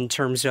take in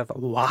terms of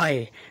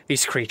why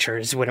these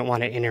creatures wouldn't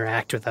want to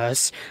interact with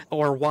us,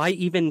 or why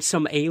even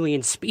some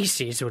alien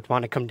species would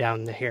want to come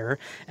down here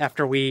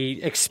after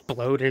we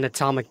explode an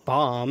atomic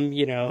bomb.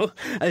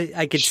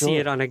 I could see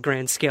it on a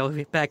grand scale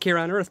back here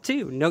on Earth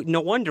too.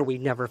 No wonder we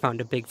never found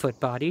a Bigfoot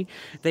body.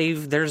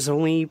 There's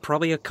only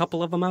probably a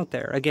couple of them out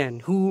there.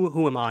 Again,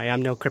 who am I?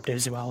 I'm no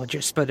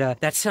cryptozoologist, but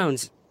that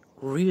sounds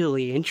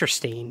really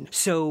interesting.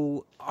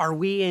 So are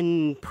we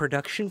in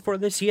production for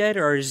this yet,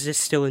 or is this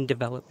still in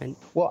development?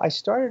 Well, I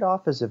started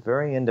off as a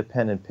very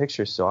independent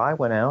picture, so I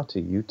went out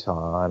to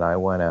Utah, and I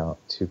went out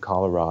to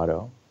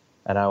Colorado,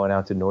 and I went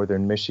out to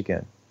northern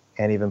Michigan,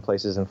 and even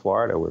places in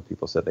Florida where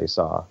people said they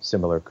saw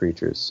similar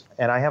creatures.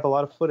 And I have a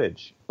lot of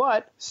footage.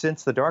 But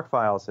since The Dark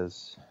Files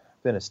has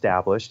been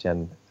established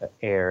and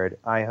aired,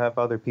 I have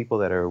other people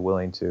that are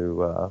willing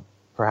to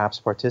perhaps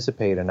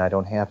participate, and I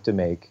don't have to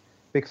make.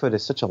 Bigfoot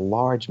is such a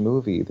large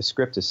movie. The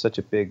script is such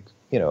a big,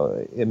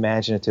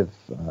 imaginative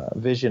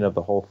vision of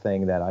the whole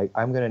thing that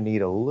I'm going to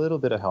need a little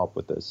bit of help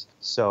with this.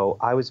 So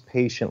I was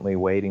patiently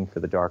waiting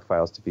for The Dark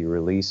Files to be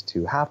released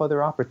to have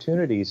other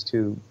opportunities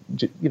to,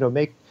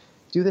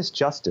 do this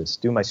justice,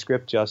 do my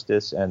script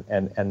justice,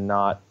 and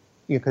not,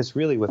 because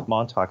really with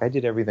Montauk, I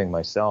did everything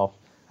myself.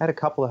 I had a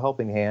couple of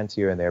helping hands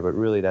here and there, but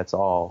really that's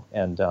all.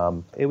 And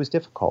it was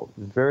difficult,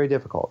 very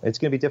difficult. It's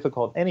going to be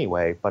difficult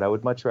anyway, but I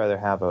would much rather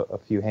have a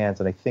few hands.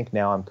 And I think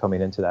now I'm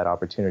coming into that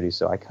opportunity.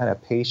 So I kind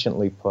of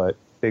patiently put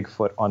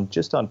Bigfoot on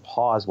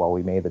pause while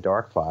we made The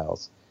Dark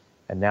Files.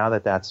 And now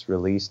that that's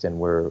released and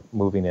we're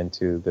moving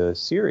into the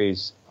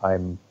series,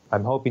 I'm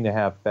hoping to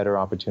have better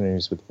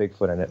opportunities with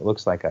Bigfoot, and it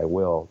looks like I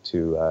will,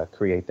 to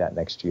create that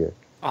next year.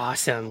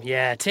 Awesome.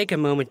 Yeah, take a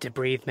moment to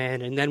breathe,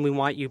 man, and then we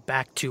want you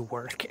back to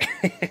work.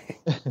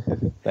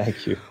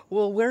 Thank you.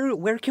 Well,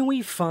 where can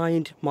we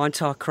find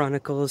Montauk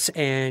Chronicles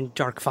and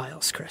Dark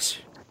Files, Chris?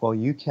 Well,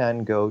 you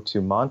can go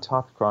to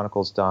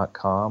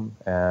montaukchronicles.com,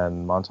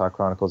 and Montauk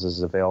Chronicles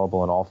is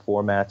available in all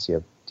formats. You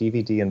have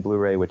DVD and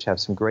Blu-ray, which have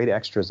some great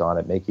extras on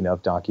it, making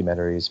of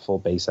documentaries, full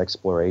base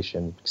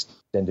exploration,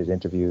 extended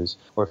interviews.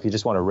 Or if you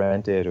just want to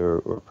rent it or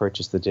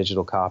purchase the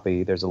digital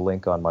copy, there's a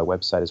link on my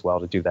website as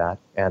well to do that.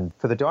 And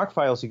for the Dark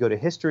Files, you go to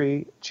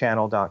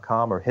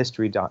historychannel.com or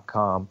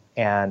history.com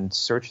and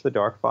search the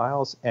Dark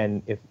Files.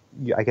 And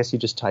I guess you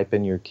just type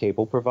in your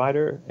cable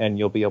provider, and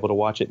you'll be able to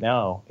watch it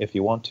now if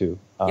you want to.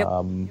 Yep.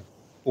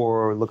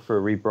 Or look for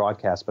a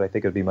rebroadcast, but I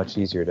think it would be much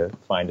easier to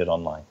find it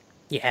online.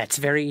 Yeah, it's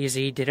very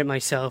easy. Did it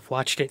myself.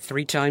 Watched it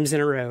 3 times in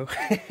a row.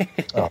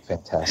 Oh,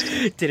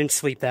 fantastic. Didn't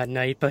sleep that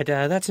night, but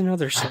that's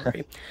another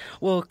story.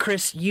 Well,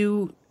 Chris,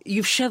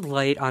 you've shed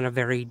light on a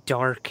very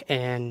dark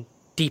and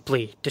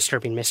deeply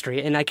disturbing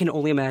mystery, and I can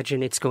only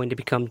imagine it's going to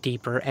become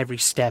deeper every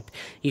step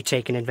you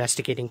take in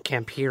investigating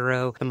Camp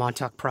Hero, the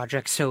Montauk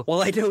Project. So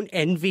while I don't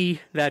envy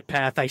that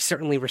path, I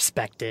certainly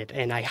respect it,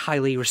 and I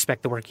highly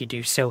respect the work you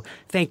do. So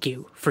thank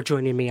you for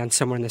joining me on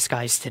Somewhere in the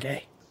Skies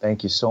today.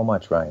 Thank you so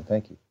much, Ryan.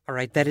 Thank you. All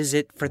right, that is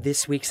it for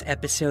this week's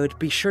episode.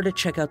 Be sure to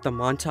check out the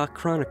Montauk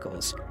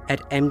Chronicles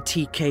at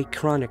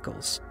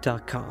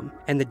mtkchronicles.com.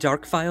 And the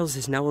Dark Files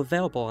is now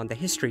available on the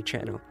History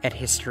Channel at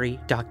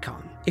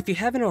history.com. If you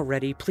haven't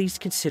already, please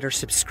consider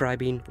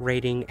subscribing,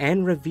 rating,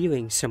 and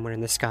reviewing Somewhere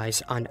in the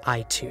Skies on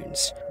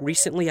iTunes.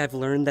 Recently, I've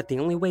learned that the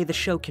only way the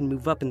show can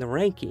move up in the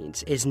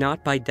rankings is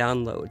not by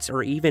downloads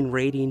or even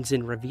ratings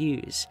and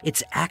reviews.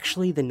 It's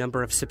actually the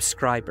number of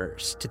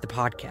subscribers to the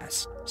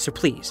podcast. So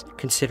please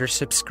consider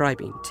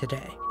subscribing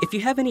today. If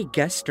you have any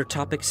guest or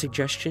topic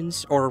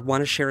suggestions or want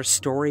to share a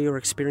story or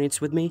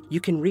experience with me, you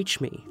can reach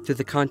me through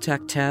the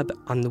contact tab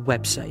on the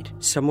website,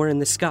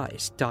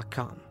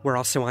 somewhereintheskies.com. We're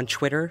also on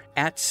Twitter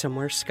at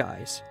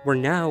SomewhereSkies. We're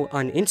now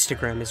on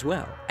Instagram as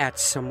well at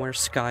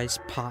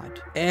SomewhereSkiesPod.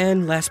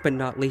 And last but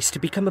not least, to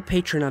become a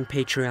patron on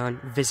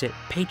Patreon, visit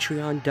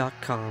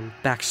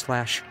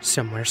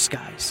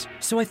patreon.com/SomewhereSkies.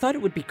 So I thought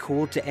it would be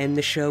cool to end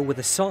the show with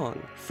a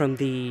song from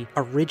the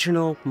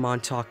original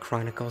Montauk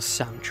Chronicles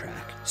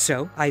soundtrack.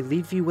 So I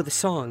leave you with a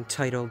song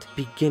titled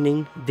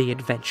Beginning the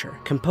Adventure,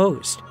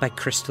 composed by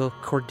Crystal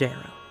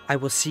Cordero. I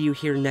will see you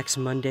here next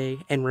Monday,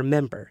 and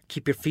remember,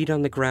 keep your feet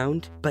on the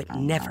ground, but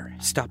never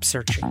stop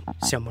searching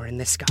somewhere in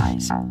the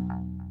skies.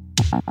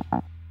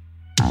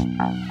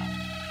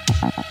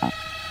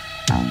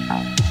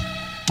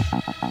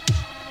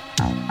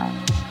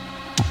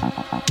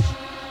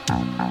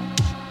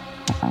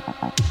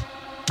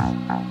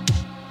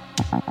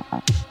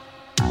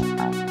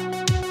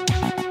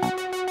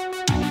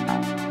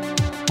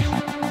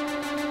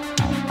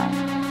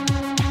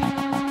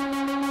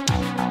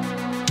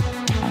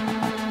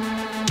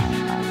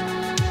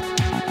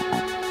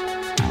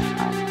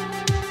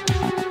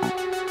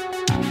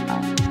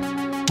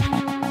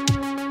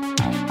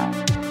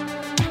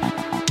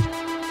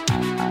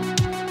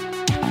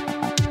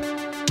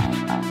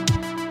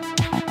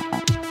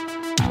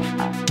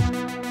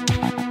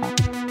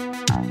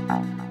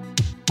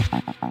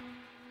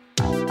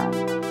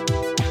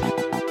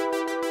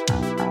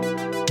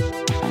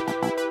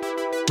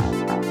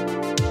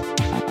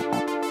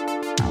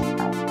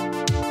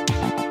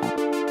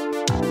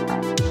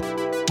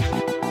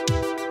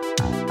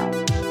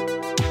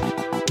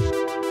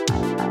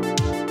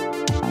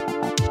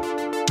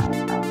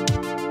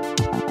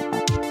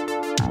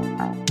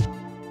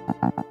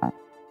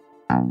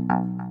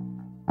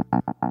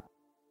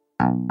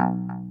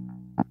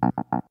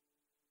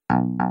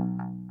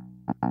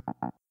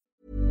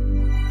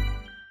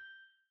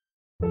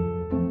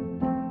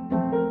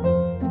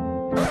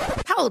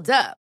 Hold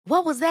up.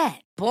 What was that?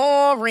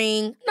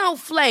 Boring. No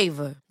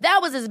flavor.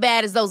 That was as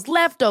bad as those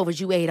leftovers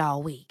you ate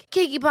all week.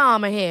 Keke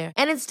Palmer here,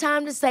 and it's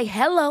time to say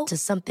hello to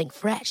something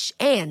fresh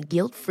and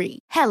guilt-free.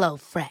 Hello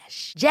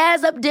Fresh.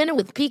 Jazz up dinner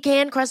with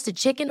pecan-crusted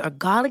chicken or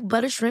garlic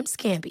butter shrimp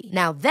scampi.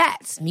 Now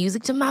that's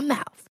music to my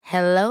mouth.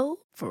 Hello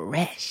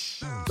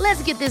Fresh.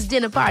 Let's get this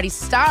dinner party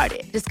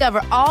started.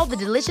 Discover all the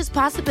delicious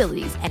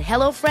possibilities at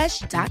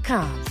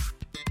hellofresh.com.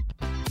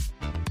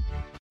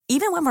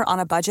 Even when we're on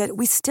a budget,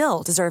 we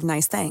still deserve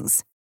nice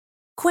things.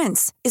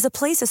 Quince is a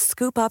place to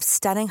scoop up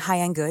stunning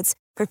high-end goods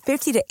for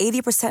 50 to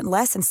 80%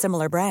 less than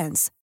similar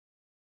brands.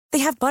 They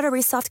have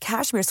buttery soft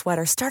cashmere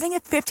sweaters starting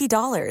at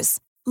 $50,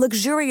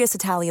 luxurious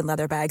Italian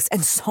leather bags,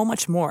 and so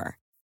much more.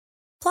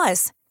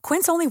 Plus,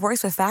 Quince only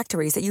works with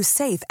factories that use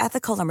safe,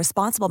 ethical, and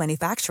responsible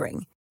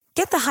manufacturing.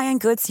 Get the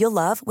high-end goods you'll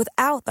love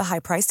without the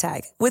high price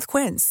tag with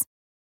Quince.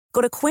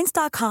 Go to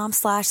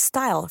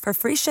quince.com/style for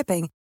free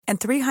shipping and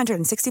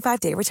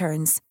 365-day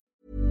returns.